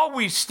will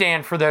always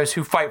stand for those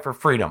who fight for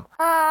freedom.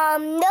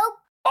 Nope.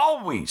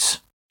 Always.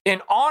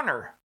 In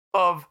honor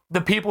of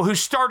the people who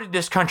started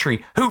this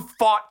country, who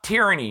fought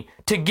tyranny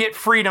to get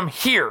freedom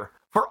here.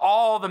 For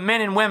all the men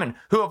and women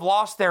who have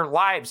lost their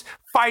lives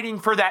fighting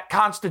for that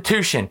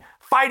Constitution,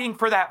 fighting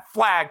for that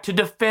flag to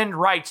defend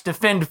rights,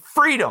 defend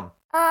freedom.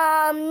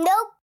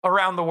 Nope.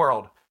 Around the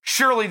world.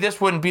 Surely this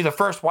wouldn't be the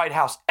first White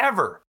House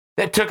ever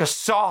that took a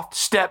soft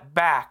step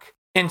back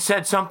and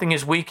said something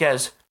as weak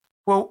as,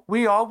 well,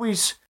 we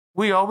always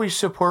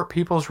support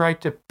people's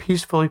right to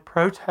peacefully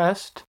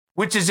protest,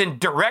 which is in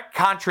direct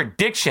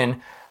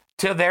contradiction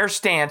to their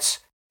stance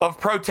of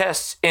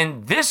protests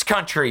in this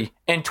country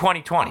in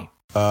 2020.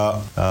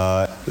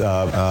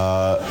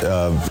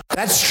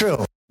 That's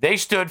true. They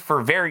stood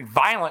for very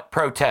violent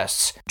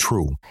protests.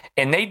 True.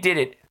 And they did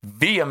it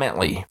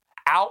vehemently,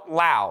 out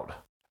loud,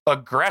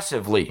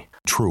 aggressively.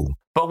 True.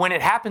 But when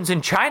it happens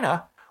in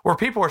China, where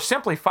people are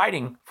simply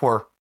fighting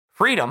for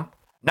freedom,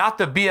 not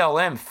the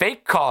BLM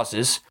fake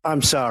causes.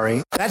 I'm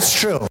sorry. That's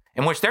true.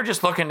 In which they're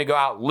just looking to go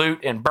out, loot,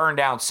 and burn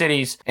down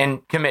cities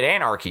and commit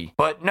anarchy.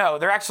 But no,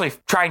 they're actually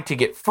trying to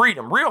get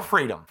freedom, real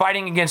freedom,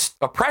 fighting against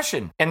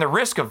oppression and the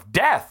risk of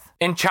death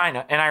in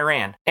China and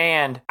Iran.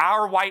 And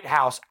our White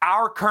House,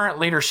 our current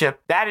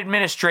leadership, that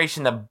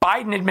administration, the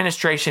Biden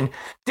administration,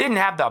 didn't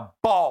have the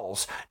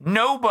balls.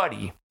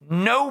 Nobody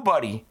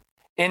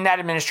in that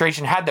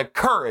administration had the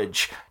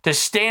courage to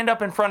stand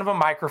up in front of a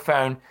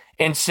microphone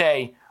and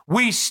say,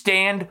 we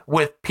stand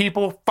with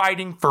people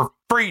fighting for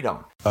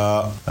freedom.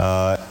 Let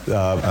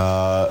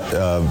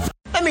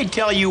me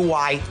tell you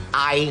why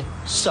I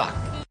suck.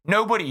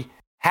 Nobody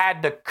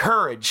had the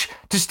courage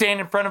to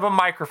stand in front of a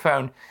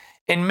microphone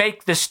and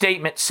make the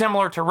statement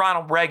similar to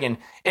Ronald Reagan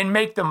and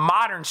make the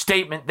modern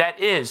statement that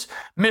is,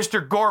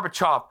 Mr.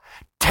 Gorbachev,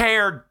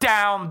 tear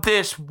down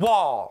this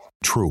wall.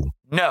 True.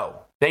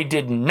 No, they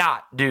did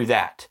not do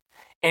that.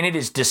 And it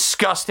is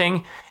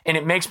disgusting, and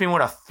it makes me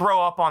want to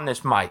throw up on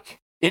this mic.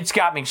 It's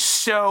got me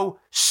so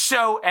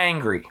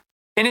angry.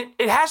 And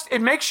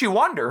it makes you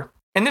wonder,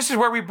 and this is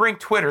where we bring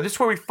Twitter, this is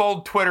where we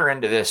fold Twitter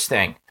into this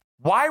thing.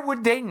 Why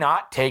would they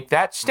not take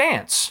that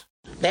stance?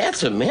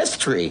 That's a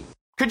mystery.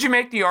 Could you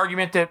make the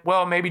argument that,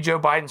 well, maybe Joe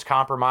Biden's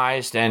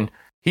compromised and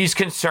he's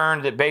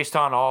concerned that based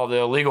on all the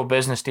illegal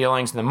business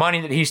dealings and the money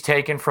that he's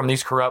taken from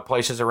these corrupt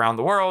places around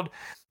the world,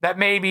 that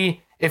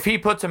maybe if he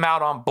puts them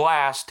out on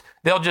blast,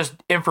 they'll just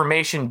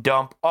information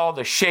dump all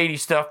the shady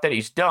stuff that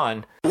he's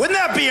done. Wouldn't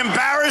that be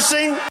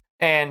embarrassing?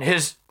 And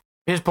his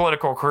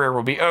political career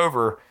will be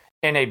over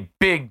in a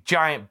big,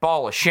 giant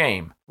ball of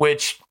shame,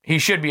 which he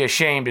should be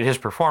ashamed at his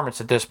performance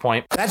at this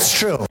point. That's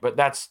true. But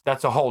that's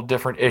a whole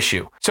different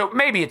issue. So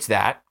maybe it's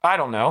that. I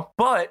don't know.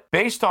 But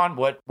based on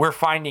what we're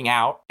finding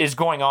out is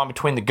going on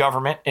between the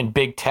government and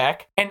big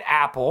tech and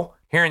Apple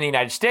here in the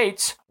United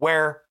States,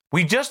 where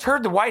we just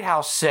heard the White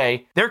House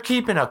say they're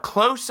keeping a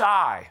close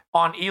eye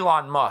on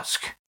Elon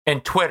Musk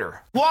and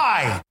Twitter.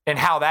 Why? And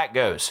how that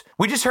goes.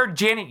 We just heard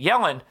Janet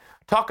Yellen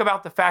talk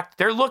about the fact that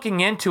they're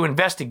looking into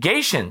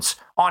investigations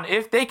on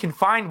if they can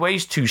find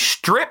ways to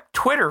strip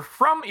Twitter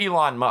from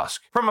Elon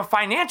Musk from a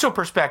financial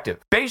perspective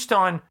based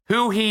on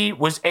who he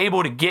was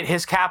able to get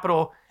his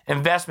capital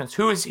investments,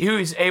 who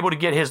he's able to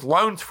get his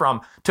loans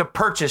from to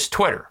purchase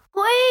Twitter.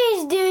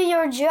 Please do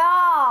your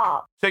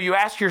job. So you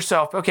ask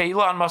yourself, okay,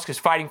 Elon Musk is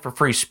fighting for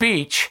free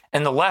speech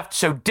and the left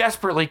so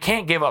desperately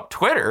can't give up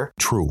Twitter.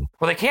 True.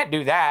 Well, they can't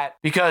do that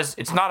because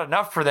it's not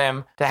enough for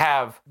them to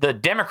have the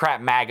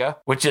Democrat MAGA,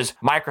 which is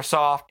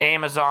Microsoft,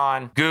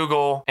 Amazon,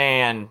 Google,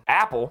 and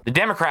Apple. The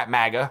Democrat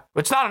MAGA.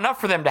 It's not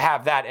enough for them to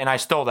have that. And I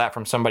stole that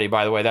from somebody,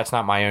 by the way. That's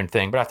not my own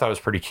thing, but I thought it was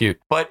pretty cute.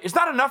 But it's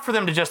not enough for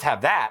them to just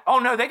have that. Oh,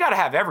 no, they got to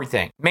have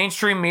everything.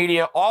 Mainstream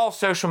media, all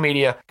social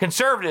media.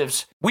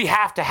 Conservatives, we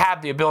have to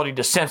have the ability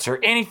to censor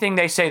anything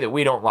they say that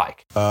we don't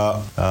like.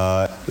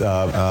 That's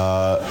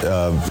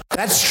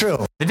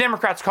true. The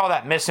Democrats call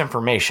that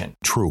misinformation.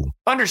 True.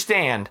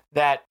 Understand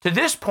that to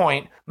this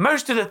point,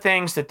 most of the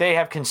things that they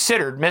have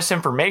considered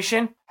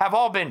misinformation have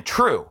all been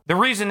true. The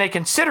reason they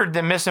considered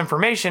them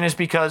misinformation is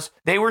because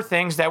they were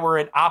things that were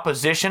in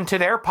opposition to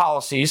their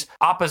policies,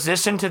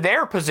 opposition to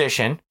their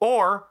position,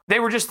 or they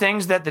were just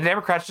things that the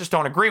Democrats just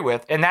don't agree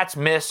with, and that's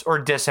mis or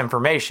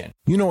disinformation.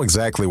 You know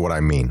exactly what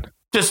I mean.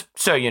 Just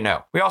so you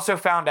know. We also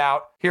found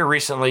out here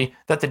recently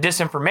that the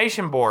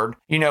disinformation board,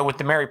 you know, with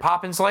the Mary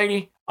Poppins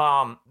lady,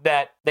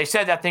 that they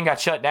said that thing got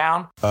shut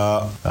down. That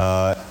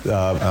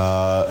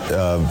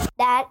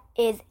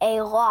is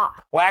a lie.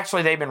 Well,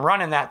 actually, they've been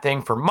running that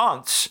thing for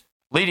months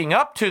leading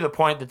up to the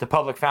point that the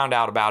public found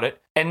out about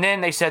it. And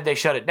then they said they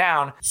shut it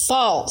down.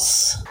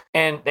 False.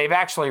 And they've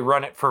actually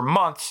run it for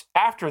months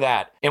after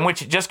that, in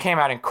which it just came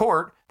out in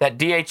court that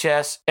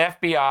DHS,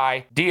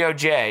 FBI,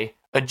 DOJ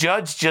A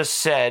judge just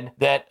said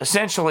that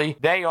essentially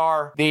they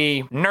are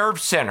the nerve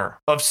center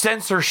of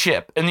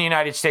censorship in the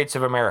United States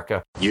of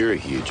America. You're a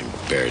huge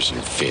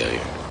embarrassing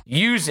failure.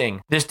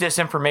 Using this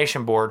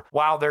disinformation board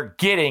while they're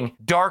getting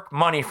dark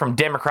money from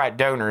Democrat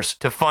donors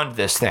to fund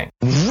this thing.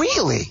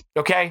 Really?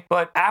 Okay,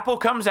 but Apple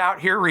comes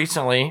out here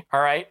recently,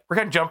 all right? We're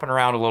kind of jumping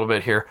around a little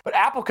bit here, but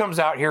Apple comes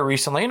out here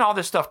recently and all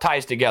this stuff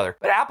ties together.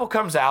 But Apple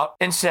comes out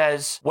and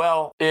says,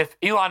 well, if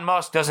Elon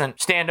Musk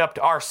doesn't stand up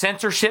to our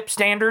censorship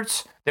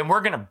standards, then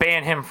we're going to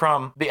ban him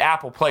from the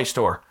Apple Play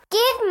Store.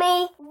 Give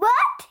me what?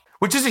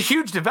 Which is a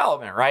huge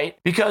development, right?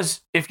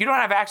 Because if you don't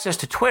have access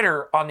to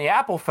Twitter on the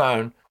Apple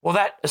phone, well,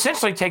 that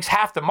essentially takes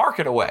half the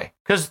market away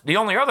because the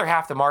only other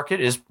half the market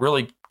is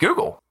really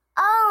Google.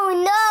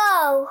 Oh,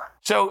 no.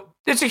 So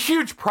it's a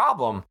huge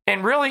problem.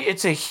 And really,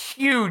 it's a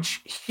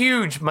huge,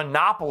 huge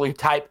monopoly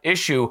type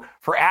issue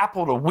for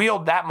Apple to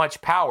wield that much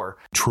power.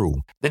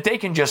 True. That they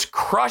can just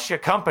crush a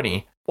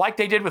company like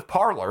they did with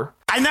Parler.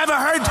 I never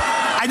heard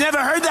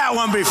that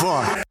one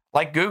before.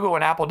 Like Google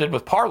and Apple did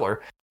with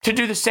Parler. To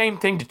do the same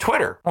thing to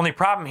Twitter. Only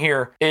problem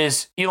here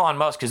is Elon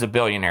Musk is a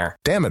billionaire.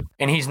 Damn it.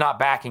 And he's not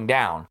backing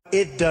down.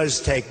 It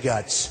does take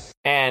guts.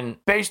 And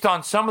based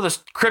on some of the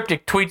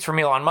cryptic tweets from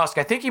Elon Musk,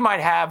 I think he might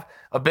have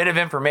a bit of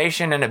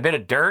information and a bit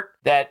of dirt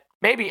that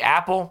maybe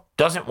Apple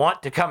doesn't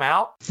want to come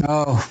out.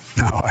 Oh,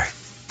 no,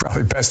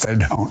 probably best I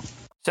don't.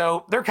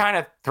 So they're kind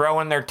of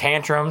throwing their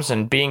tantrums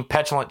and being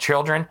petulant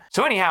children.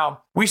 So anyhow,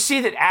 we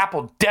see that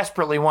Apple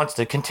desperately wants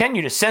to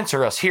continue to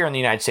censor us here in the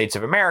United States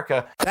of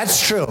America.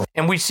 That's true.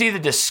 And we see the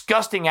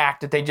disgusting act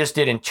that they just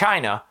did in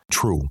China.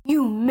 True.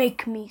 You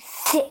make me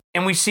sick.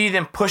 And we see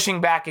them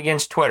pushing back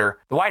against Twitter.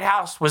 The White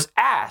House was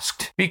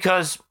asked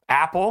because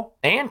Apple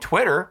and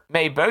Twitter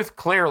may both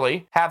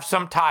clearly have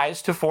some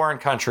ties to foreign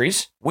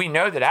countries. We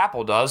know that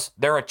Apple does.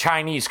 They're a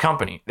Chinese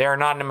company. They're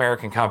not an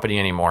American company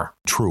anymore.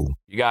 True.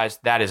 You guys,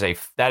 that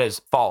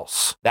is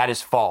false. That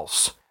is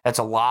false. That's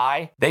a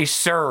lie. They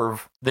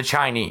serve the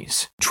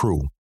Chinese.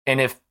 True. And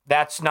if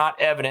that's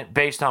not evident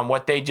based on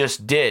what they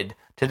just did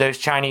to those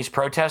Chinese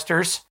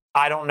protesters,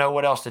 I don't know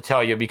what else to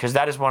tell you, because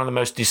that is one of the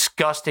most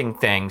disgusting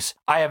things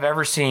I have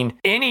ever seen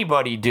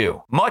anybody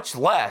do, much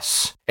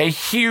less a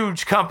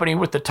huge company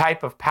with the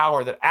type of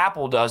power that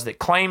Apple does, that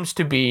claims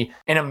to be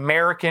an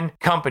American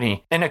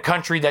company in a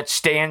country that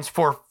stands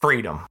for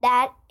freedom.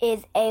 That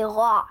is a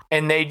lie.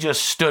 And they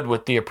just stood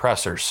with the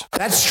oppressors.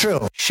 That's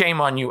true.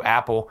 Shame on you,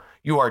 Apple.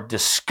 You are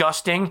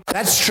disgusting.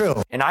 That's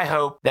true. And I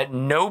hope that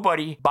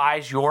nobody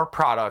buys your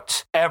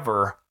products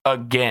ever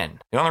again.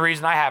 The only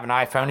reason I have an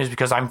iPhone is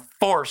because I'm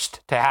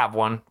forced to have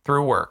one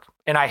through work.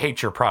 And I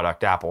hate your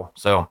product, Apple.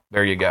 So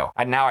there you go.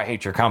 And now I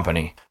hate your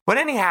company. But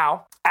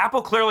anyhow,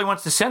 Apple clearly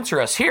wants to censor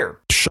us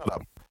here. Shut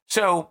up.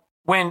 So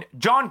when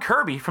John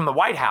Kirby from the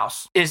White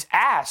House is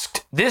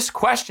asked this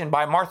question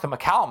by Martha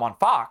McCallum on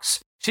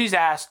Fox, she's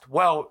asked,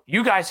 well,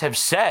 you guys have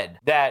said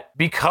that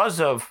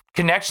because of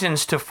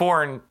connections to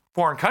foreign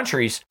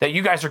countries, that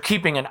you guys are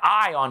keeping an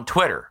eye on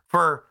Twitter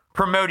for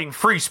promoting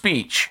free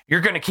speech.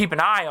 You're going to keep an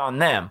eye on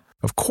them.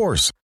 Of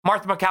course.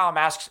 Martha McCallum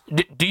asks,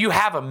 do you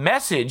have a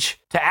message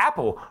to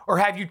Apple, or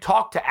have you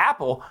talked to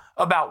Apple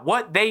about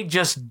what they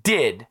just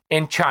did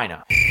in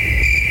China?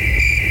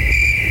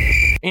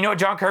 You know what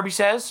John Kirby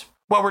says?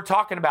 Well, we're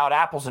talking about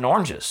apples and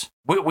oranges.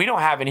 We don't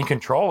have any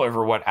control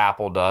over what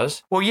Apple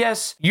does. Well,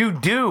 yes, you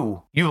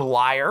do, you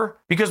liar,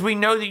 because we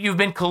know that you've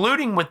been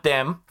colluding with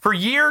them for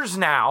years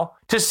now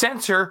to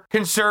censor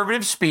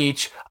conservative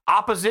speech,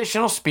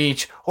 oppositional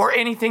speech, or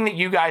anything that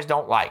you guys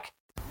don't like.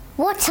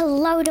 What a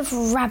load of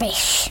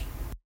rubbish.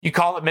 You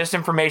call it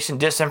misinformation,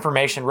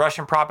 disinformation,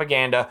 Russian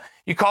propaganda.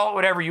 You call it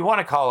whatever you want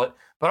to call it.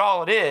 But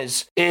all it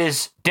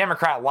is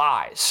Democrat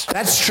lies.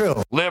 That's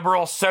true.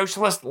 Liberal,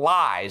 socialist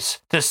lies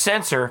to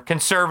censor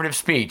conservative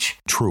speech.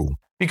 True.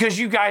 Because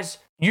you guys,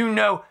 you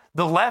know,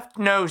 the left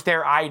knows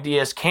their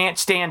ideas can't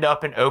stand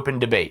up in open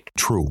debate.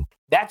 True.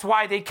 That's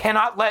why they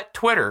cannot let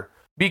Twitter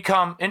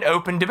become an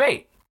open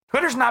debate.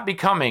 Twitter's not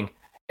becoming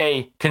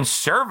a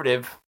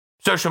conservative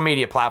social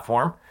media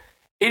platform.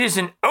 It is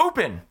an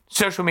open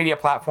social media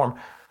platform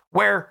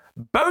where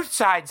both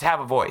sides have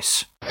a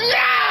voice.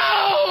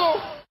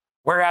 No!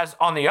 Whereas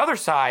on the other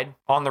side,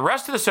 on the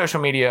rest of the social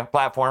media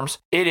platforms,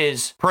 it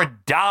is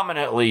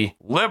predominantly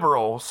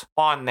liberals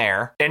on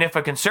there. And if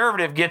a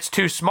conservative gets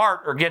too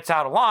smart or gets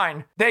out of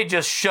line, they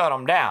just shut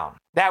them down.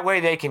 That way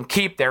they can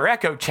keep their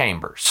echo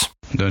chambers.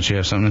 Don't you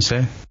have something to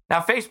say?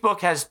 Now, Facebook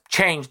has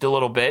changed a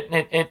little bit.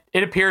 And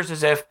it appears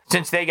as if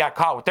since they got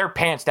caught with their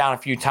pants down a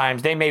few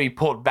times, they maybe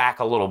pulled back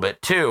a little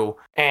bit too.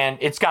 And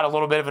it's got a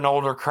little bit of an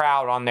older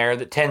crowd on there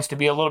that tends to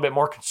be a little bit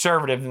more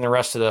conservative than the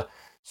rest of the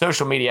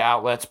social media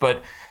outlets.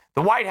 But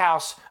the White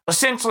House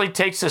essentially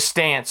takes a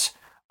stance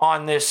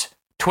on this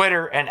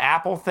Twitter and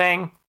Apple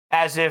thing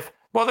as if,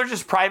 well, they're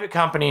just private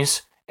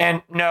companies,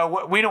 and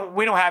no, we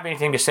don't have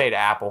anything to say to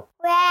Apple.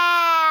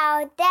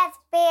 Wow, that's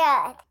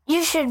bad.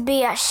 You should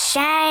be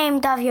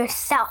ashamed of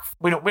yourself.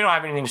 We don't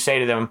have anything to say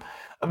to them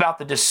about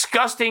the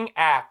disgusting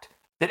act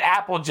that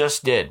Apple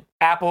just did.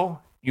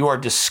 Apple, you are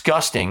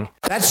disgusting.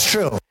 That's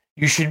true.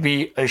 You should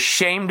be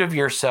ashamed of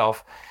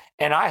yourself.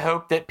 and I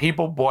hope that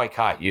people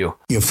boycott you.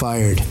 You're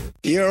fired.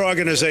 Your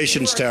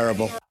organization's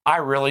terrible. I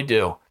really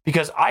do,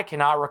 because I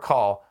cannot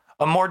recall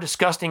a more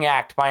disgusting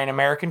act by an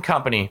American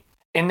company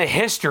in the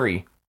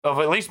history of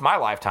at least my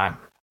lifetime.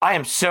 I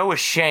am so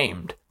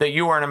ashamed that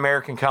you are an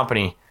American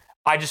company.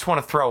 I just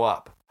want to throw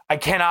up. I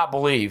cannot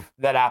believe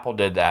that Apple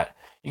did that.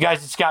 You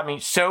guys, it's got me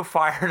so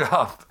fired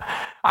up.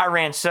 I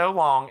ran so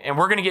long, and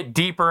we're going to get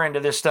deeper into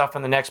this stuff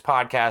in the next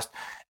podcast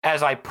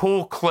as I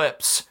pull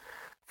clips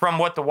from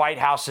what the White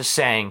House is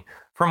saying,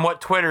 from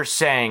what Twitter's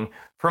saying,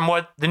 from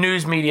what the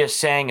news media is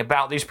saying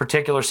about these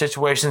particular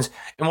situations,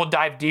 and we'll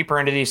dive deeper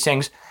into these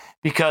things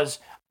because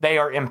they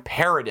are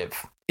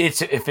imperative.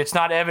 If it's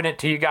not evident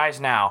to you guys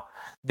now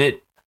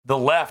that the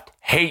left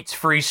hates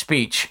free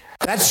speech.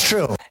 That's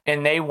true.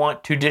 And they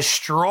want to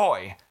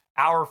destroy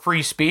our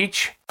free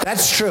speech.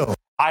 That's true.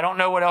 I don't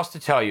know what else to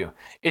tell you.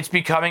 It's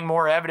becoming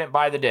more evident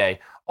by the day.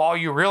 All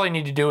you really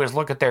need to do is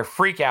look at their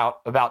freak out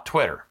about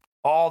Twitter.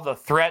 All the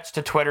threats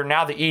to Twitter.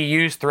 Now the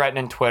EU's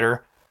threatening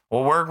Twitter.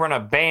 Well, we're going to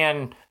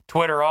ban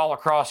Twitter all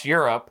across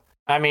Europe.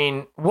 I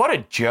mean, what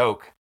a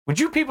joke. Would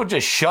you people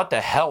just shut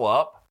the hell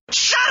up?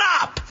 Shut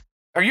up!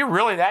 Are you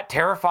really that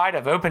terrified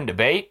of open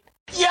debate?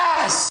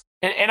 Yes!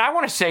 And I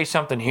want to say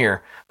something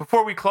here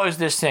before we close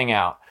this thing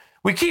out.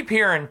 We keep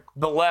hearing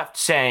the left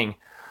saying,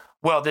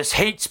 well, this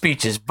hate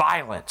speech is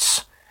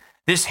violence.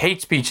 This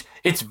hate speech,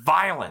 it's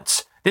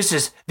violence.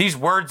 These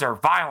words are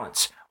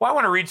violence. Well, I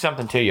want to read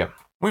something to you.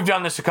 We've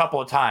done this a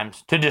couple of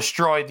times to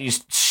destroy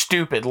these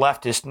stupid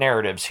leftist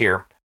narratives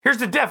here. Here's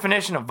the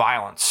definition of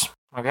violence,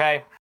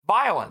 okay?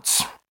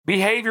 Violence,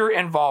 behavior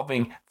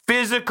involving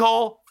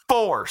physical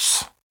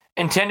force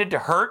intended to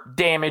hurt,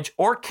 damage,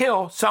 or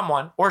kill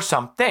someone or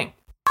something.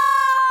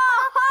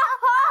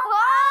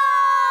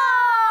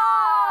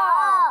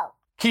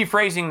 Key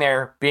phrasing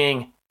there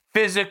being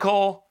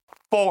physical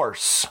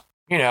force.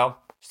 You know,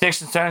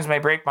 sticks and stones may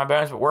break my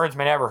bones, but words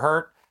may never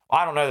hurt. Well,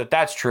 I don't know that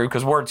that's true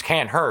because words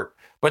can hurt,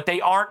 but they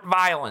aren't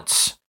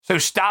violence. So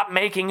stop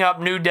making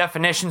up new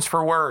definitions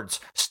for words.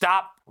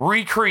 Stop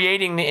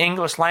recreating the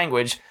English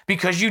language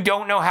because you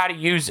don't know how to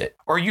use it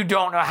or you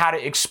don't know how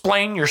to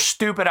explain your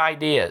stupid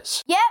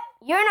ideas. Yep,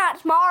 you're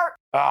not smart.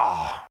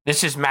 Oh,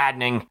 this is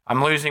maddening.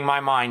 I'm losing my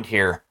mind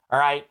here. All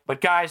right,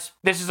 but guys,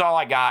 this is all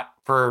I got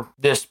for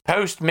this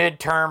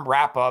post-midterm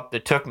wrap-up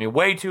that took me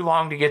way too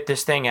long to get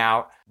this thing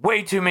out.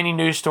 Way too many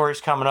news stories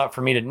coming up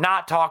for me to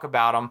not talk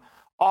about them.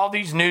 All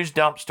these news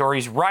dump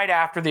stories right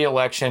after the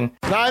election.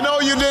 Now, I know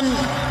you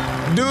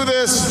didn't do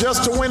this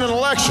just to win an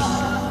election.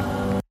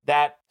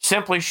 That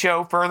simply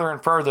show further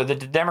and further that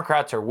the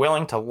Democrats are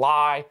willing to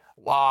lie,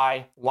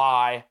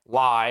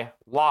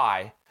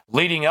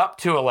 leading up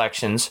to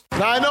elections.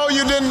 Now, I know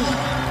you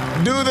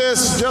didn't do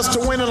this just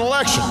to win an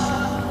election.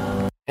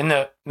 And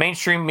the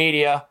mainstream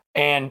media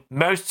and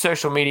most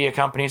social media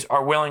companies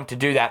are willing to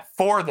do that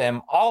for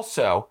them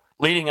also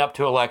leading up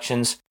to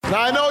elections. Now,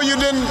 I know you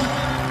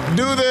didn't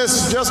do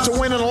this just to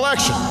win an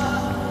election.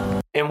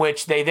 In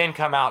which they then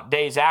come out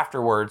days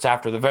afterwards,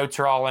 after the votes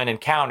are all in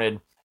and counted,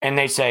 and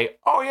they say,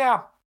 oh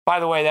yeah, by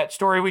the way, that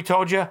story we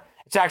told you,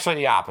 it's actually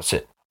the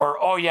opposite. Or,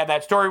 oh yeah,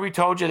 that story we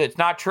told you that's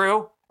not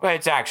true, well,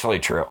 it's actually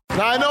true.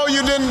 Now, I know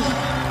you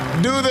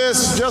didn't do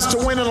this just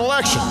to win an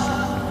election.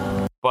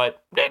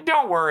 But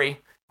don't worry.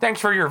 Thanks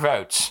for your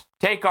votes.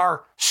 Take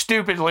our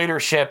stupid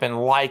leadership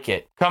and like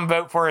it. Come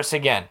vote for us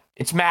again.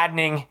 It's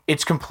maddening.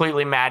 It's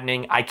completely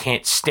maddening. I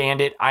can't stand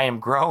it. I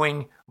am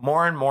growing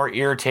more and more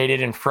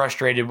irritated and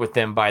frustrated with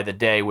them by the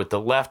day, with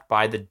the left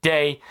by the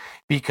day,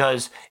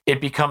 because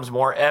it becomes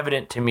more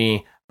evident to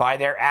me by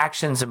their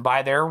actions and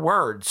by their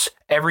words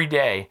every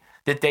day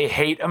that they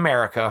hate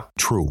America.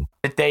 True.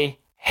 That they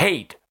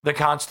hate the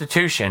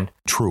Constitution.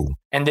 True.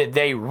 And that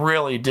they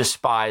really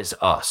despise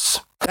us.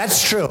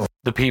 That's true.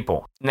 The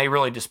people. And they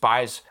really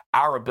despise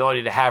our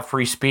ability to have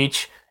free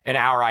speech and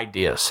our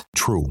ideas.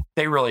 True.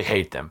 They really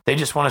hate them. They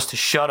just want us to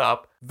shut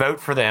up, vote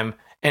for them,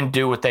 and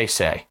do what they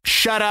say.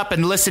 Shut up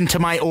and listen to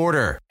my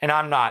order. And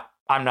I'm not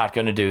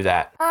going to do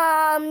that.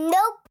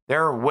 Nope.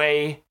 There are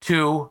way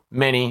too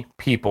many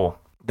people,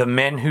 the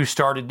men who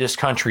started this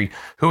country,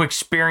 who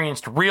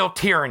experienced real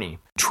tyranny.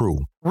 True.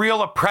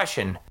 Real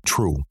oppression.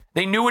 True.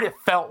 They knew what it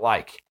felt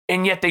like,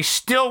 and yet they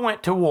still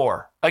went to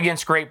war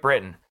against Great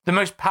Britain, the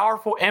most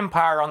powerful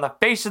empire on the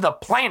face of the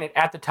planet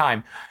at the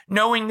time,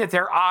 knowing that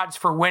their odds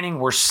for winning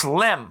were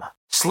slim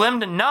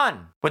to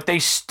none. But they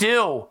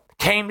still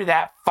came to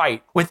that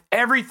fight with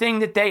everything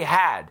that they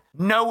had,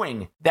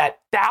 knowing that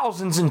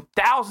thousands and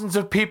thousands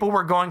of people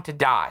were going to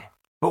die.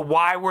 But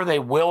why were they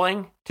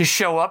willing to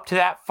show up to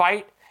that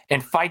fight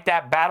and fight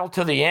that battle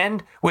to the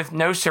end with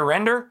no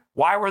surrender?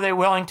 Why were they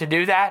willing to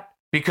do that?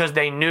 Because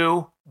they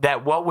knew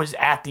that what was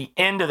at the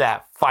end of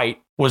that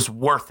fight was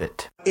worth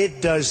it.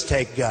 It does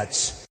take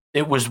guts.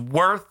 It was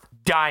worth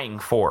dying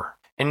for.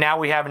 And now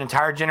we have an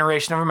entire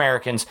generation of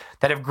Americans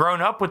that have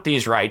grown up with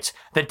these rights,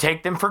 that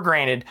take them for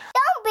granted.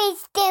 Don't be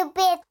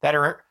stupid. That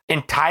are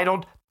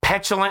entitled,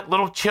 petulant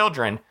little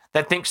children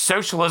that think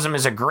socialism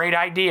is a great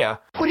idea.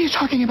 What are you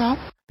talking about?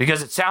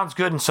 Because it sounds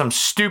good in some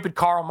stupid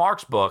Karl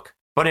Marx book,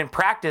 But in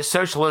practice,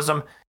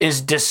 socialism is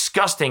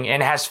disgusting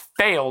and has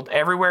failed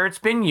everywhere it's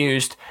been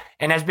used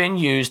and has been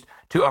used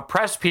to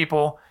oppress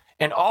people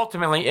and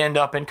ultimately end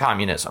up in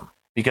communism.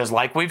 Because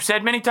like we've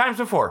said many times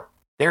before,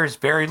 there is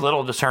very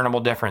little discernible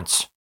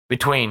difference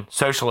between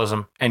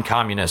socialism and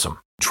communism.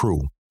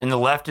 True. And the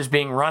left is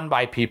being run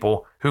by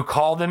people who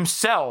call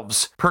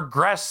themselves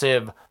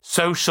progressive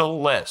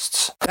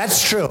socialists.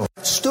 That's true.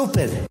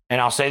 Stupid. And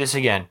I'll say this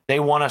again.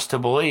 They want us to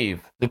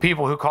believe the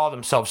people who call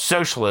themselves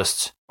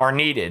socialists are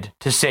needed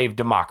to save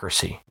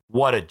democracy.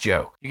 What a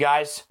joke. You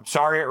guys, I'm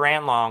sorry it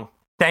ran long.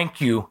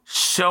 Thank you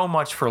so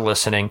much for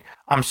listening.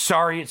 I'm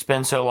sorry it's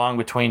been so long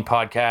between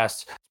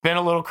podcasts. It's been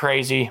a little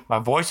crazy. My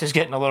voice is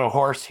getting a little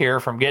hoarse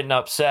here from getting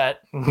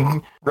upset,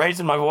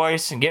 raising my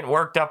voice and getting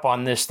worked up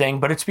on this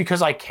thing, but it's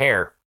because I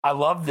care. I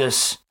love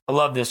this. I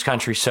love this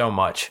country so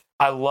much.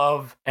 I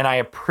love and I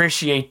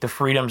appreciate the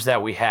freedoms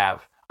that we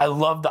have. I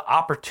love the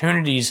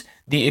opportunities,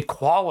 the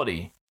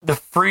equality, the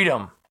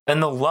freedom,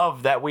 and the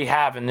love that we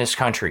have in this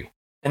country,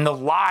 and the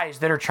lies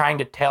that are trying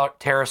to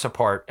tear us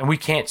apart, and we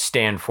can't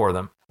stand for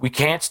them. We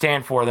can't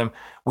stand for them.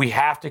 We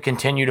have to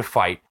continue to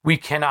fight. We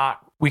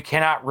cannot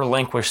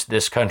relinquish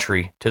this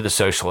country to the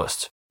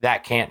socialists.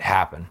 That can't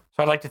happen.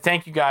 So I'd like to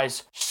thank you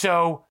guys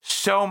so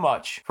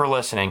much for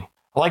listening.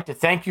 I'd like to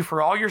thank you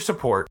for all your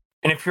support.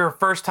 And if you're a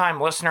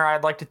first-time listener,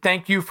 I'd like to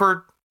thank you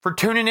for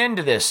tuning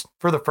into this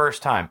for the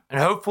first time.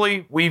 And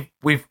hopefully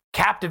we've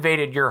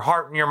captivated your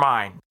heart and your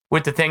mind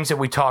with the things that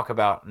we talk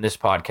about in this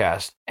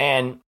podcast.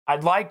 And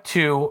I'd like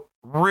to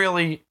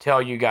really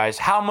tell you guys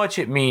how much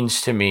it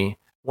means to me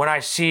when I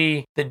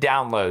see the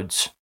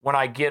downloads, when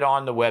I get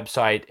on the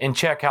website and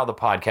check how the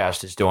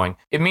podcast is doing.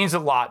 It means a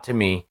lot to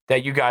me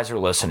that you guys are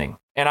listening.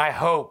 And I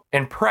hope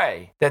and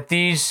pray that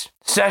these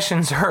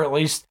sessions are at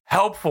least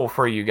helpful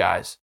for you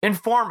guys,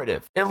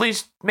 informative, at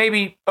least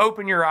maybe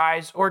open your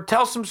eyes or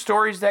tell some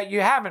stories that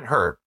you haven't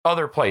heard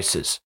other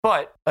places.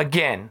 But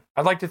again,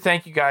 I'd like to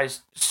thank you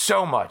guys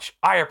so much.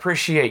 I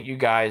appreciate you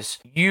guys,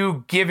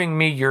 you giving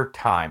me your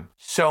time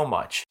so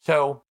much.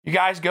 So you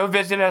guys go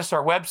visit us,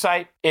 our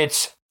website.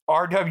 It's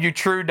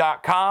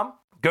rwtrue.com.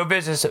 Go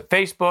visit us at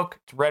Facebook.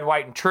 It's Red,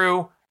 White, and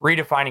True,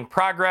 Redefining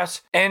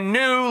Progress. And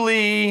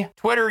newly,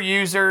 Twitter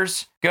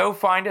users, go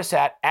find us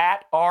at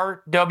 @RW_True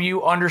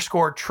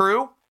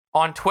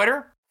on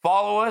Twitter.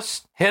 Follow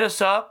us, hit us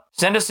up,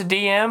 send us a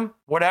DM,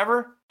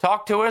 whatever.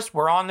 Talk to us.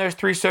 We're on those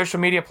 3 social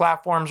media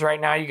platforms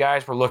right now, you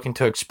guys. We're looking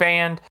to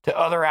expand to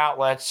other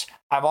outlets.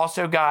 I've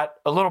also got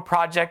a little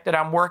project that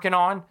I'm working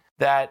on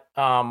that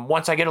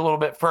once I get a little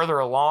bit further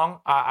along,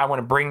 I want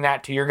to bring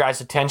that to your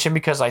guys' attention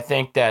because I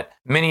think that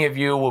many of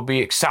you will be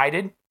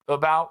excited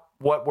about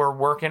what we're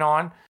working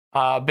on.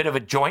 A bit of a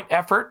joint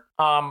effort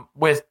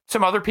with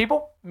some other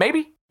people,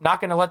 maybe.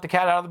 Not going to let the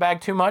cat out of the bag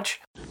too much.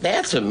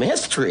 That's a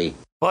mystery.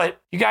 But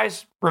you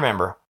guys,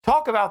 remember,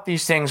 talk about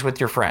these things with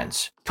your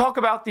friends. Talk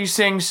about these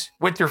things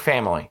with your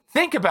family.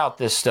 Think about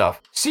this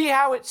stuff. See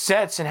how it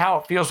sets and how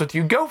it feels with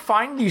you. Go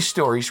find these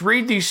stories.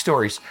 Read these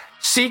stories.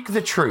 Seek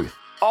the truth.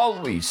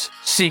 Always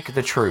seek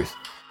the truth,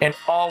 and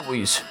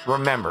always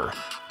remember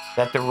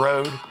that the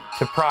road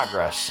to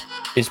progress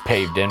is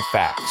paved in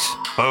facts.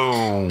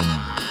 Boom.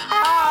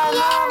 I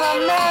love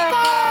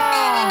America.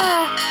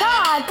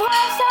 God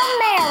bless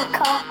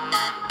America.